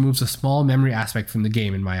just removes a small memory aspect from the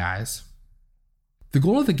game in my eyes. The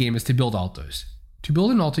goal of the game is to build altars. To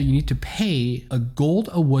build an altar, you need to pay a gold,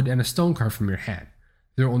 a wood, and a stone card from your hand.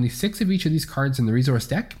 There are only 6 of each of these cards in the resource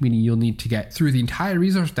deck, meaning you'll need to get through the entire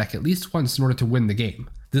resource deck at least once in order to win the game.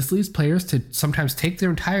 This leaves players to sometimes take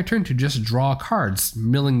their entire turn to just draw cards,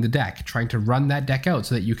 milling the deck, trying to run that deck out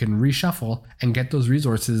so that you can reshuffle and get those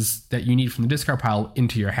resources that you need from the discard pile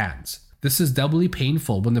into your hands. This is doubly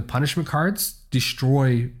painful when the punishment cards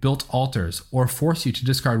destroy built altars or force you to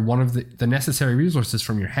discard one of the necessary resources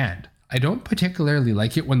from your hand. I don't particularly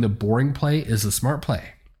like it when the boring play is a smart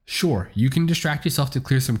play. Sure, you can distract yourself to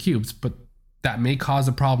clear some cubes, but that may cause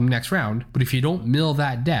a problem next round, but if you don't mill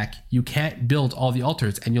that deck, you can't build all the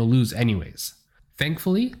altars and you'll lose anyways.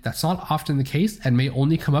 Thankfully, that's not often the case and may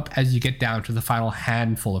only come up as you get down to the final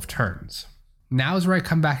handful of turns. Now is where I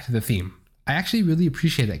come back to the theme. I actually really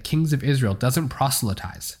appreciate that Kings of Israel doesn't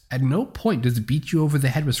proselytize. At no point does it beat you over the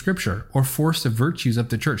head with scripture or force the virtues of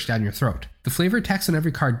the church down your throat. The flavor text on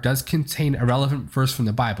every card does contain a relevant verse from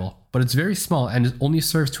the Bible, but it's very small and it only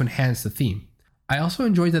serves to enhance the theme. I also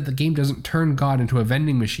enjoy that the game doesn't turn God into a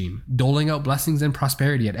vending machine, doling out blessings and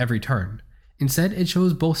prosperity at every turn. Instead, it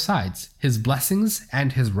shows both sides, his blessings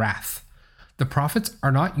and his wrath. The prophets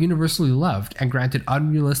are not universally loved and granted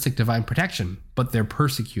unrealistic divine protection, but they're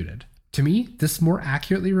persecuted. To me, this more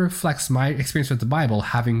accurately reflects my experience with the Bible,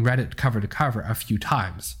 having read it cover to cover a few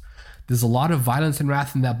times. There's a lot of violence and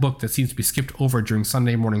wrath in that book that seems to be skipped over during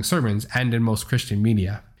Sunday morning sermons and in most Christian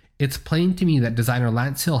media. It's plain to me that designer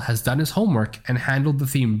Lance Hill has done his homework and handled the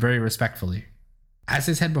theme very respectfully. As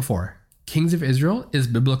I said before, Kings of Israel is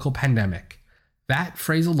biblical pandemic. That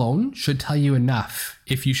phrase alone should tell you enough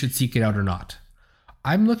if you should seek it out or not.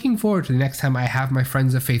 I'm looking forward to the next time I have my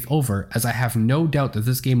friends of faith over, as I have no doubt that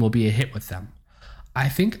this game will be a hit with them. I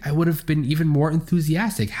think I would have been even more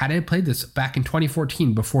enthusiastic had I played this back in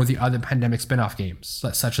 2014 before the other pandemic spin-off games,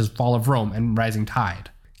 such as Fall of Rome and Rising Tide.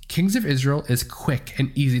 Kings of Israel is quick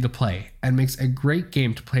and easy to play, and makes a great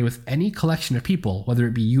game to play with any collection of people, whether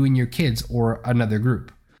it be you and your kids or another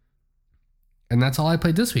group. And that's all I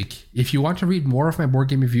played this week. If you want to read more of my board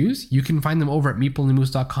game reviews, you can find them over at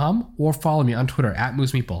meepleandthemoose.com or follow me on Twitter at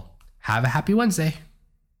MooseMeeple. Have a happy Wednesday!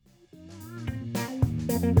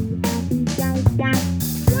 Hey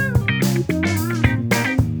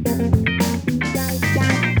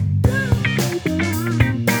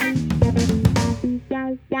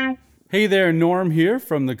there, Norm here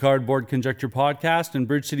from the Cardboard Conjecture podcast and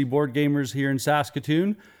Bridge City Board Gamers here in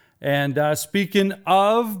Saskatoon. And speaking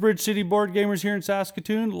of Bridge City Board Gamers here in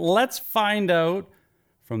Saskatoon, let's find out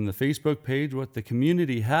from the Facebook page what the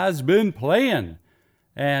community has been playing.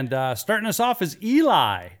 And starting us off is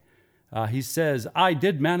Eli. He says, I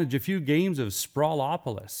did manage a few games of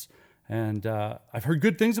Sprawlopolis, and I've heard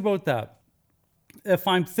good things about that. If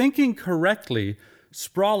I'm thinking correctly,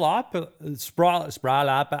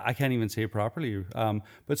 Sprawlopolis, I can't even say it properly,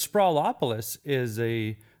 but Sprawlopolis is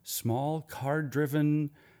a small card-driven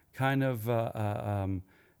kind of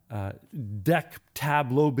deck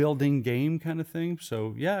tableau building game kind of thing.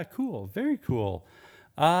 So yeah, cool, very cool.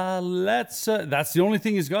 That's the only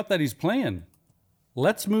thing he's got that he's playing.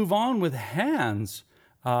 Let's move on with Hans.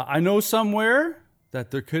 I know somewhere that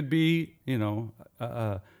there could be,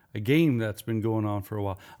 a game that's been going on for a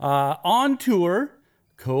while. On tour,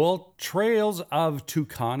 cool. Trails of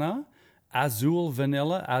Tucana, Azul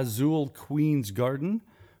Vanilla, Azul Queen's Garden,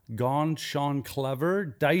 Gone Sean Clever,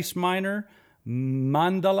 Dice Miner,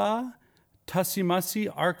 Mandala, Tussie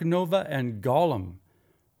Ark Nova, and Gollum.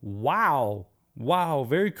 Wow,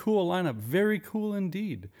 very cool lineup. Very cool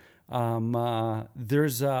indeed.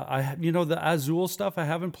 There's the Azul stuff I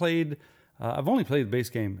haven't played. I've only played the base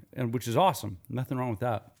game, and which is awesome. Nothing wrong with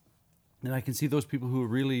that. And I can see those people who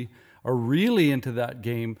are really into that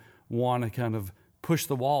game want to kind of push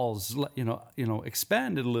the walls,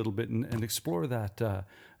 expand it a little bit and explore that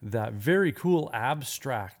very cool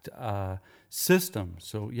abstract system.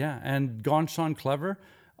 So yeah, and Gone Sean Clever,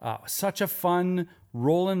 such a fun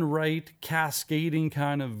roll and write cascading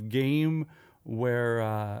kind of game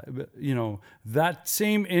where that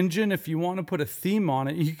same engine, if you want to put a theme on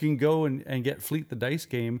it, you can go and get Fleet the Dice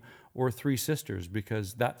game or Three Sisters,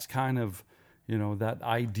 because that's kind of that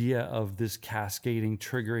idea of this cascading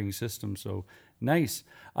triggering system. So nice.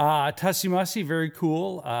 Tussie, very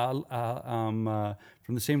cool.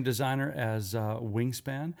 From the same designer as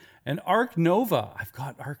Wingspan. And Ark Nova. I've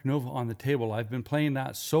got Ark Nova on the table. I've been playing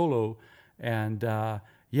that solo, and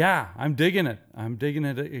I'm digging it. I'm digging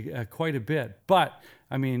it quite a bit. But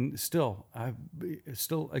I mean, still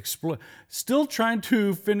trying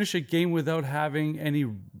to finish a game without having any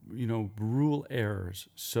rule errors.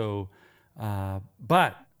 So,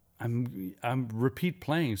 but I'm repeat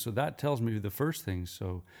playing, so that tells me the first thing.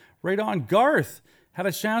 So right on. Garth had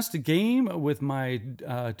a chance to game with my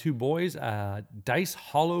two boys, Dice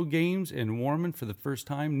Hollow Games in Warman for the first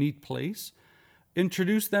time. Neat place.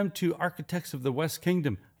 Introduced them to Architects of the West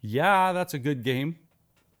Kingdom. Yeah, that's a good game.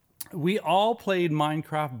 We all played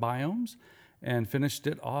Minecraft Biomes and finished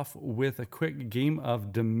it off with a quick game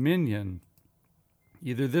of Dominion.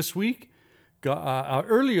 Earlier this week,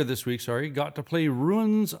 got to play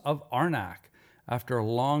Ruins of Arnak after a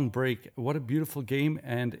long break. What a beautiful game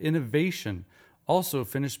and innovation. Also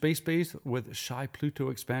finished Space Base with Shy Pluto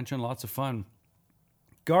expansion. Lots of fun.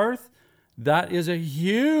 Garth, that is a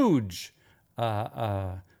huge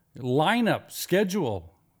lineup schedule.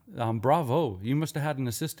 Bravo. You must have had an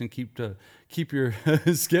assistant keep your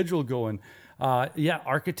schedule going.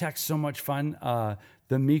 Architect's so much fun.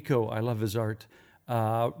 The Miko, I love his art.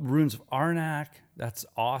 Ruins of Arnak, that's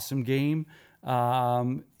awesome game.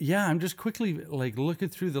 I'm just quickly looking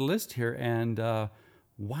through the list here, and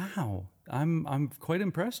wow, I'm quite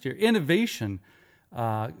impressed here. Innovation,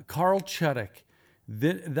 Carl Chuddick.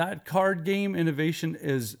 That card game Innovation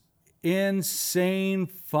is insane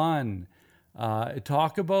fun.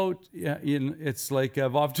 Talk about it's like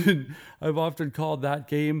I've often called that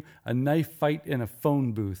game a knife fight in a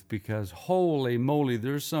phone booth, because holy moly,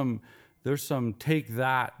 there's some take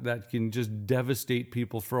that can just devastate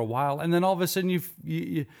people for a while, and then all of a sudden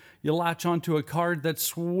you latch onto a card that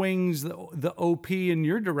swings the OP in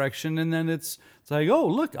your direction, and then it's like, oh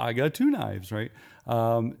look, I got two knives, right?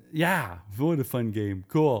 What a fun game.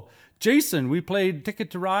 Cool. Jason, we played Ticket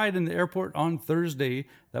to Ride in the airport on Thursday.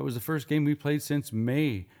 That was the first game we played since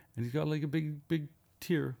May, and he's got like a big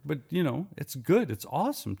tear, but it's good. It's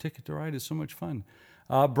awesome. Ticket to Ride is so much fun.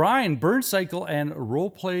 Brian, Burn Cycle and Role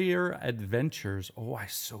Player Adventures. Oh, I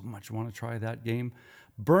so much want to try that game.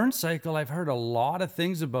 Burn Cycle, I've heard a lot of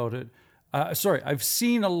things about it. I've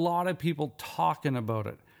seen a lot of people talking about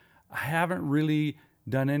it. I haven't really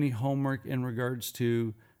done any homework in regards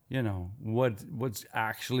to, what's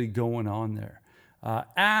actually going on there.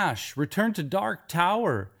 Ash, Return to Dark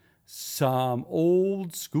Tower. Some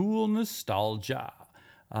old school nostalgia.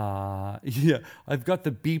 I've got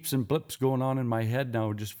the beeps and blips going on in my head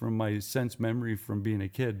now just from my sense memory from being a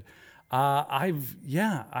kid. I've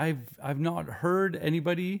not heard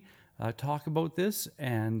anybody talk about this,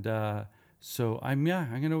 and so I'm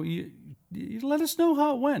gonna you let us know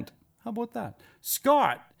how it went. How about that?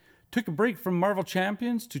 Scott took a break from Marvel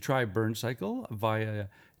Champions to try Burn Cycle via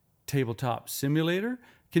Tabletop Simulator.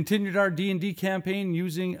 Continued our D&D campaign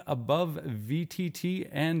using Above VTT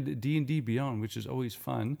and D&D Beyond, which is always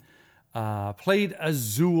fun. Played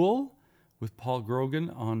Azul with Paul Grogan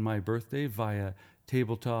on my birthday via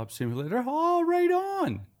Tabletop Simulator. Oh, right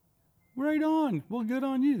on. Right on. Well, good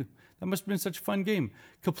on you. That must have been such a fun game.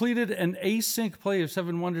 Completed an async play of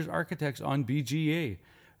Seven Wonders Architects on BGA.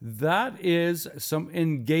 That is some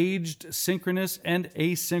engaged synchronous and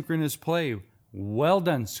asynchronous play. Well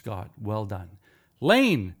done, Scott. Well done.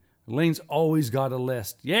 Lane's always got a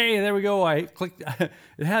list. Yay, there we go. I clicked.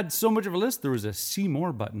 It had so much of a list, there was a see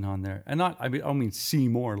more button on there. And I don't mean see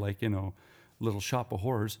more like, Little Shop of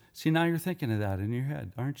Horrors. See, now you're thinking of that in your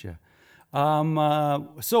head, aren't you?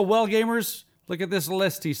 So, well, gamers, look at this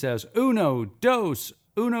list, he says. Uno, dos,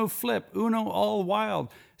 Uno flip, Uno all wild.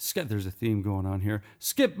 There's a theme going on here.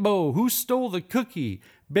 Skip Bo, who stole the cookie?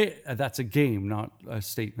 That's a game, not a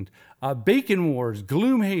statement. Bacon Wars,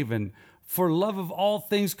 Gloomhaven. For love of all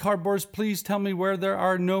things cardboards, please tell me where there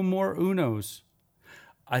are no more Unos.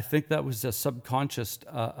 I think that was a subconscious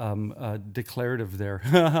declarative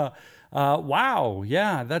there. Wow,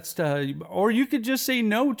 yeah, that's. Or you could just say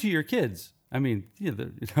no to your kids. I mean,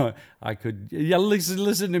 I could. Yeah,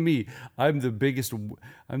 listen to me. I'm the biggest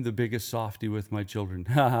softy with my children.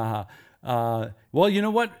 Well, you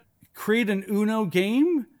know what? Create an Uno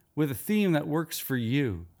game with a theme that works for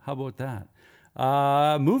you. How about that?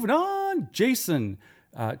 Moving on, Jason.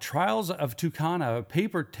 Trials of Tucana,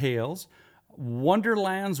 Paper Tales,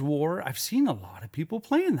 Wonderland's War. I've seen a lot of people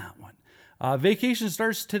playing that one. Vacation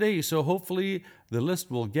starts today, so hopefully the list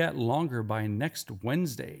will get longer by next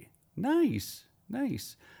Wednesday. Nice.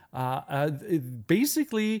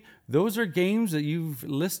 Basically, those are games that you've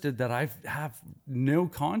listed that I have no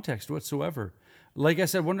context whatsoever. Like I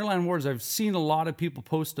said, Wonderland Wars, I've seen a lot of people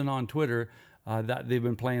posting on Twitter that they've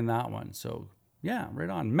been playing that one. So, yeah, right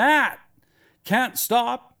on. Matt, Can't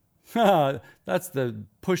Stop. That's the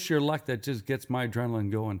push your luck that just gets my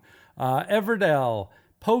adrenaline going. Everdell,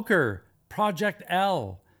 Poker, Project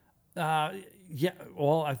L. Yeah,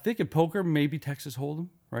 well, I think in poker, maybe Texas Hold'em,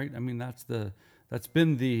 right? I mean, that's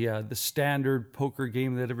been the standard poker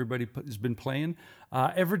game that everybody has been playing.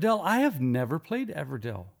 Everdell, I have never played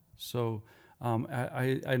Everdell, so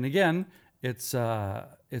and again, it's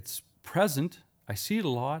present. I see it a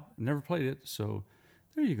lot. Never played it, so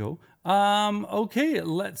there you go. Okay,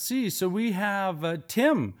 let's see. So we have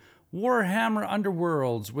Tim, Warhammer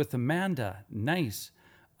Underworlds with Amanda. Nice.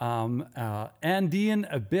 Andean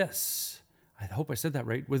Abyss. I hope I said that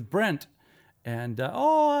right. With Brent. And,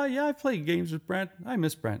 yeah, I play games with Brent. I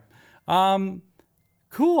miss Brent. Cool.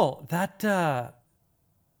 That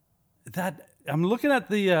I'm looking at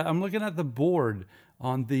the board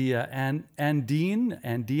on the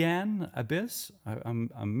Andean Abyss.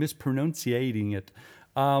 I'm mispronouncing it.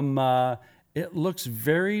 It looks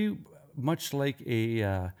very much like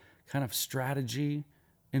a kind of strategy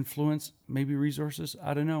influence, maybe resources.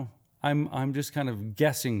 I don't know. I'm just kind of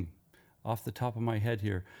guessing off the top of my head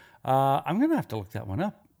here. I'm gonna have to look that one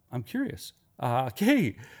up. I'm curious.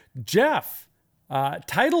 Okay, Jeff,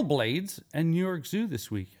 Tidal Blades and New York Zoo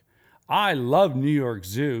this week. I love New York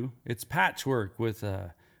Zoo. It's patchwork with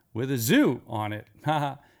a zoo on it.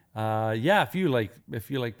 Yeah, if you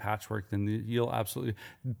like patchwork, then you'll absolutely.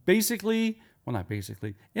 Not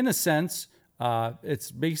basically. In a sense,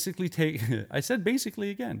 it's basically I said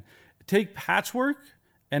basically again. Take patchwork,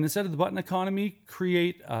 and instead of the button economy,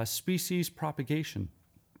 create species propagation.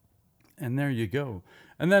 And there you go.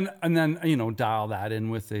 And then dial that in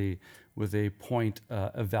with a point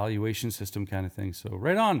evaluation system kind of thing. So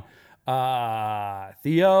right on.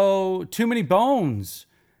 Theo, Too Many Bones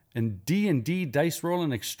and D&D dice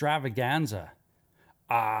rolling extravaganza.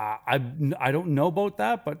 I don't know about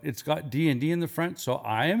that, but it's got D&D in the front, so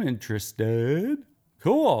I am interested.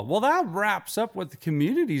 Cool. Well, that wraps up what the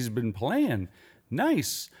community's been playing.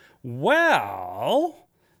 Nice. Well,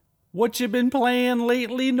 what you been playing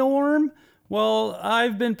lately, Norm? Well,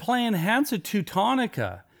 I've been playing Hansa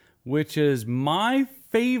Teutonica, which is my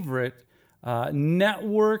favorite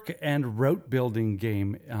network and route building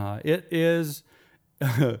game. It is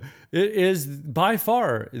by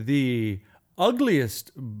far the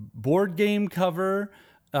ugliest board game cover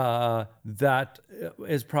that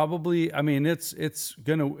is probably. I mean, it's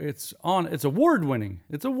award winning.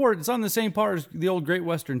 It's on the same par as the old Great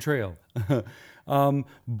Western Trail.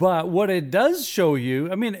 But what it does show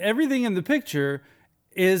you, I mean, everything in the picture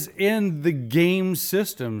is in the game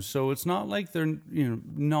system. So it's not like they're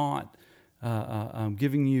not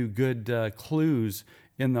giving you good clues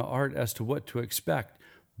in the art as to what to expect.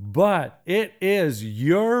 But it is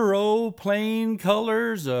Euro plain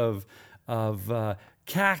colors of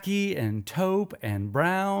khaki and taupe and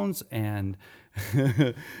browns and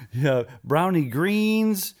brownie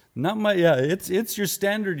greens. Not my it's your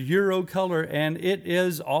standard Euro color, and it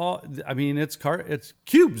is all. I mean, it's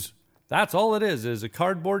cubes. That's all it is a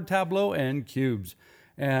cardboard tableau and cubes.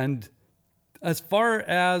 And as far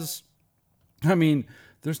as, I mean,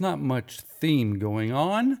 there's not much theme going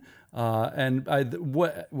on.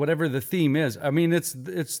 Whatever the theme is, I mean, it's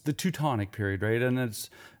the Teutonic period, right? And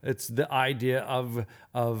it's the idea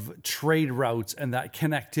of trade routes and that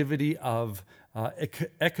connectivity of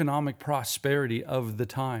economic prosperity of the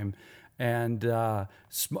time. And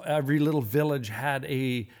every little village had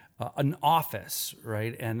an office,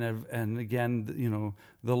 right? And again,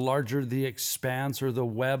 the larger the expanse or the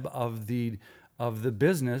web of the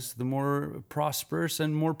business, the more prosperous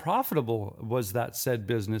and more profitable was that said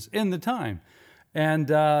business in the time. And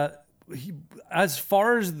as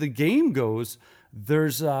far as the game goes,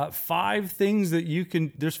 there's 5 things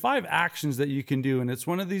that there's 5 actions that you can do. And it's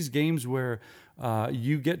one of these games where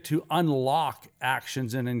you get to unlock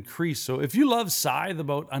actions and increase. So if you love Scythe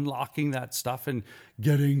about unlocking that stuff and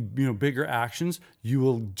getting, bigger actions, you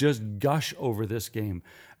will just gush over this game.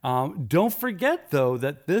 Don't forget, though,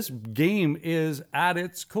 that this game is at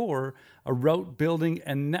its core a route building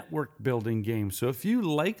and network building game. So if you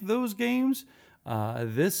like those games,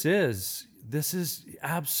 this is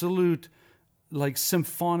absolute like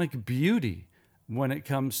symphonic beauty when it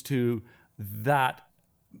comes to that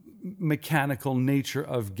mechanical nature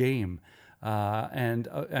of game.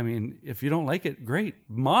 I mean, if you don't like it, great.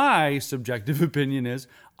 My subjective opinion is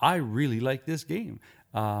I really like this game.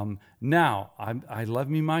 Now, I love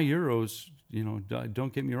me my Euros.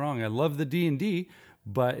 Don't get me wrong. I love the D&D,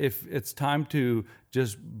 but if it's time to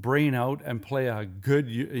just brain out and play a good,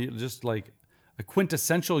 just like a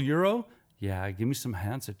quintessential Euro, yeah, give me some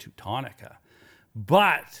Hansa Teutonica.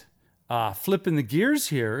 But flipping the gears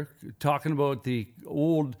here, talking about the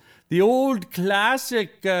old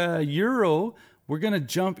classic Euro, we're going to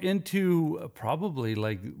jump into probably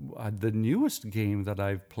like the newest game that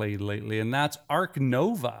I've played lately, and that's Ark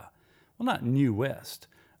Nova. Well, not newest.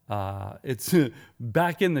 It's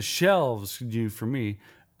back in the shelves new for me.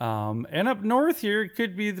 And up north here, it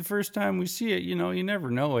could be the first time we see it. You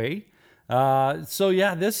never know, eh? So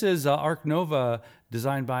yeah, this is Ark Nova,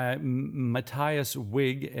 designed by Matthias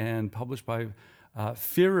Wig and published by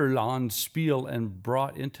Feuerland Spiel and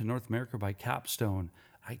brought into North America by Capstone.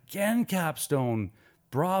 Again, Capstone,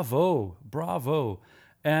 bravo.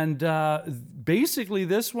 And basically,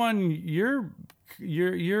 this one, you're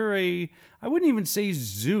I wouldn't even say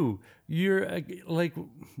zoo. You're like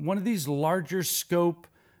one of these larger scope,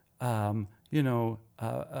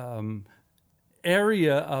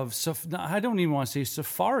 area of I don't even want to say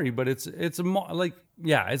safari, but it's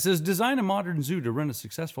design a modern zoo to run a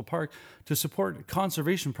successful park to support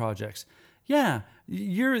conservation projects. Yeah,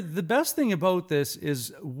 the best thing about this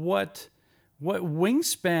is what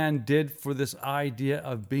Wingspan did for this idea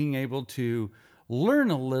of being able to learn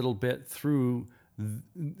a little bit through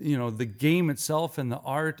the game itself and the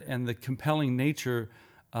art and the compelling nature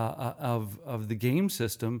of the game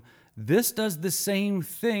system. This does the same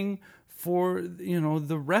thing for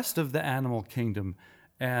the rest of the animal kingdom,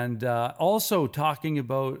 and also talking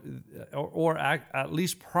about or at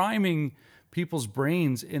least priming people's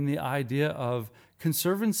brains in the idea of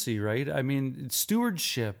conservancy, right? I mean,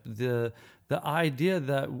 stewardship, the idea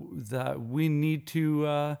that we need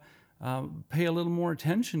to pay a little more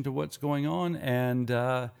attention to what's going on, and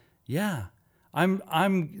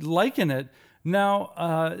I'm liking it.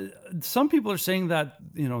 Now, some people are saying that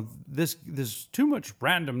there's too much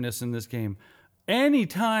randomness in this game.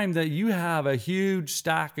 Anytime that you have a huge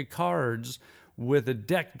stack of cards with a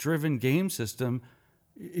deck-driven game system,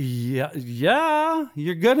 yeah,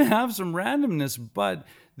 you're gonna have some randomness. But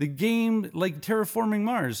the game, like Terraforming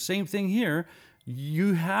Mars, same thing here.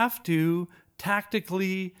 You have to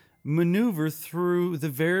tactically maneuver through the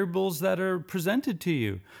variables that are presented to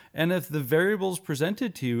you. And if the variables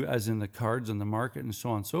presented to you, as in the cards and the market and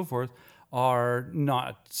so on and so forth, are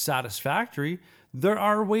not satisfactory, there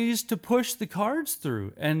are ways to push the cards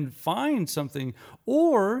through and find something.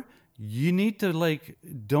 Or you need to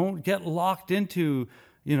don't get locked into,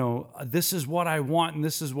 this is what I want and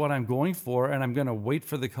this is what I'm going for and I'm going to wait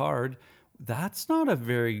for the card. That's not a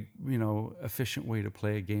very, efficient way to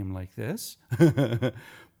play a game like this.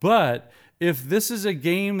 But if this is a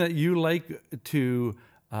game that you like to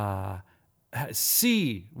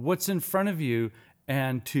see what's in front of you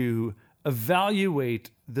and to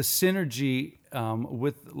evaluate the synergy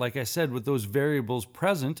with, like I said, with those variables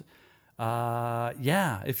present.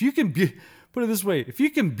 If you can put it this way, if you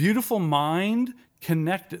can beautiful mind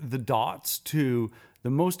connect the dots to the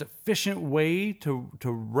most efficient way to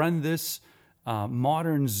run this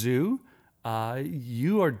modern zoo,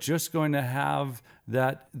 you are just going to have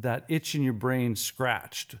that itch in your brain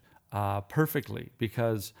scratched perfectly,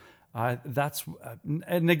 because that's,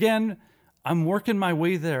 and again, I'm working my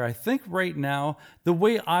way there. I think right now, the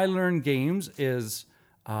way I learn games is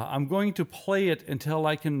I'm going to play it until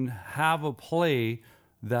I can have a play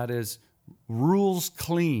that is rules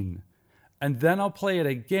clean. And then I'll play it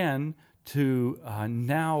again to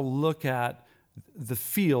now look at the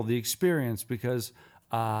feel, the experience, because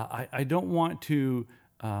I don't want to,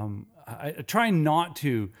 I try not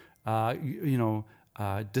to,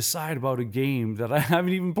 decide about a game that I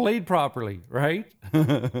haven't even played properly, right?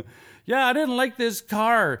 Yeah, I didn't like this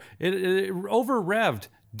car. It over-revved.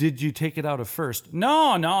 Did you take it out of first?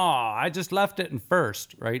 No, I just left it in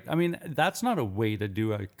first, right? I mean, that's not a way to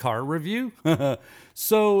do a car review.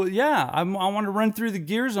 So yeah, I want to run through the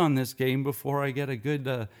gears on this game before I get a good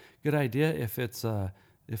idea if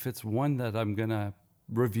it's one that I'm gonna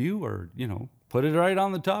review or put it right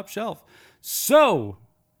on the top shelf. So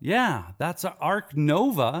yeah, that's Ark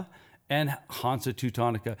Nova and Hansa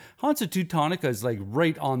Teutonica. Hansa Teutonica is like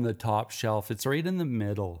right on the top shelf. It's right in the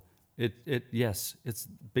middle. It's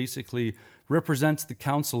basically represents the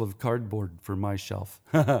Council of Cardboard for my shelf.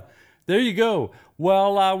 There you go.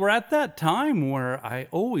 Well, we're at that time where I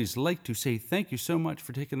always like to say thank you so much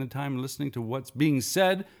for taking the time and listening to what's being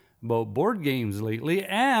said about board games lately.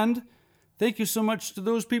 And thank you so much to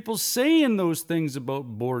those people saying those things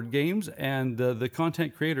about board games and the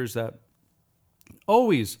content creators that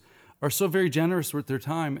always are so very generous with their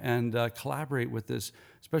time and collaborate with this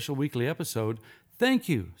special weekly episode. Thank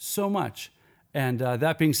you so much. And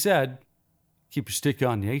that being said, keep your stick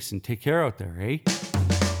on the ice and take care out there, eh?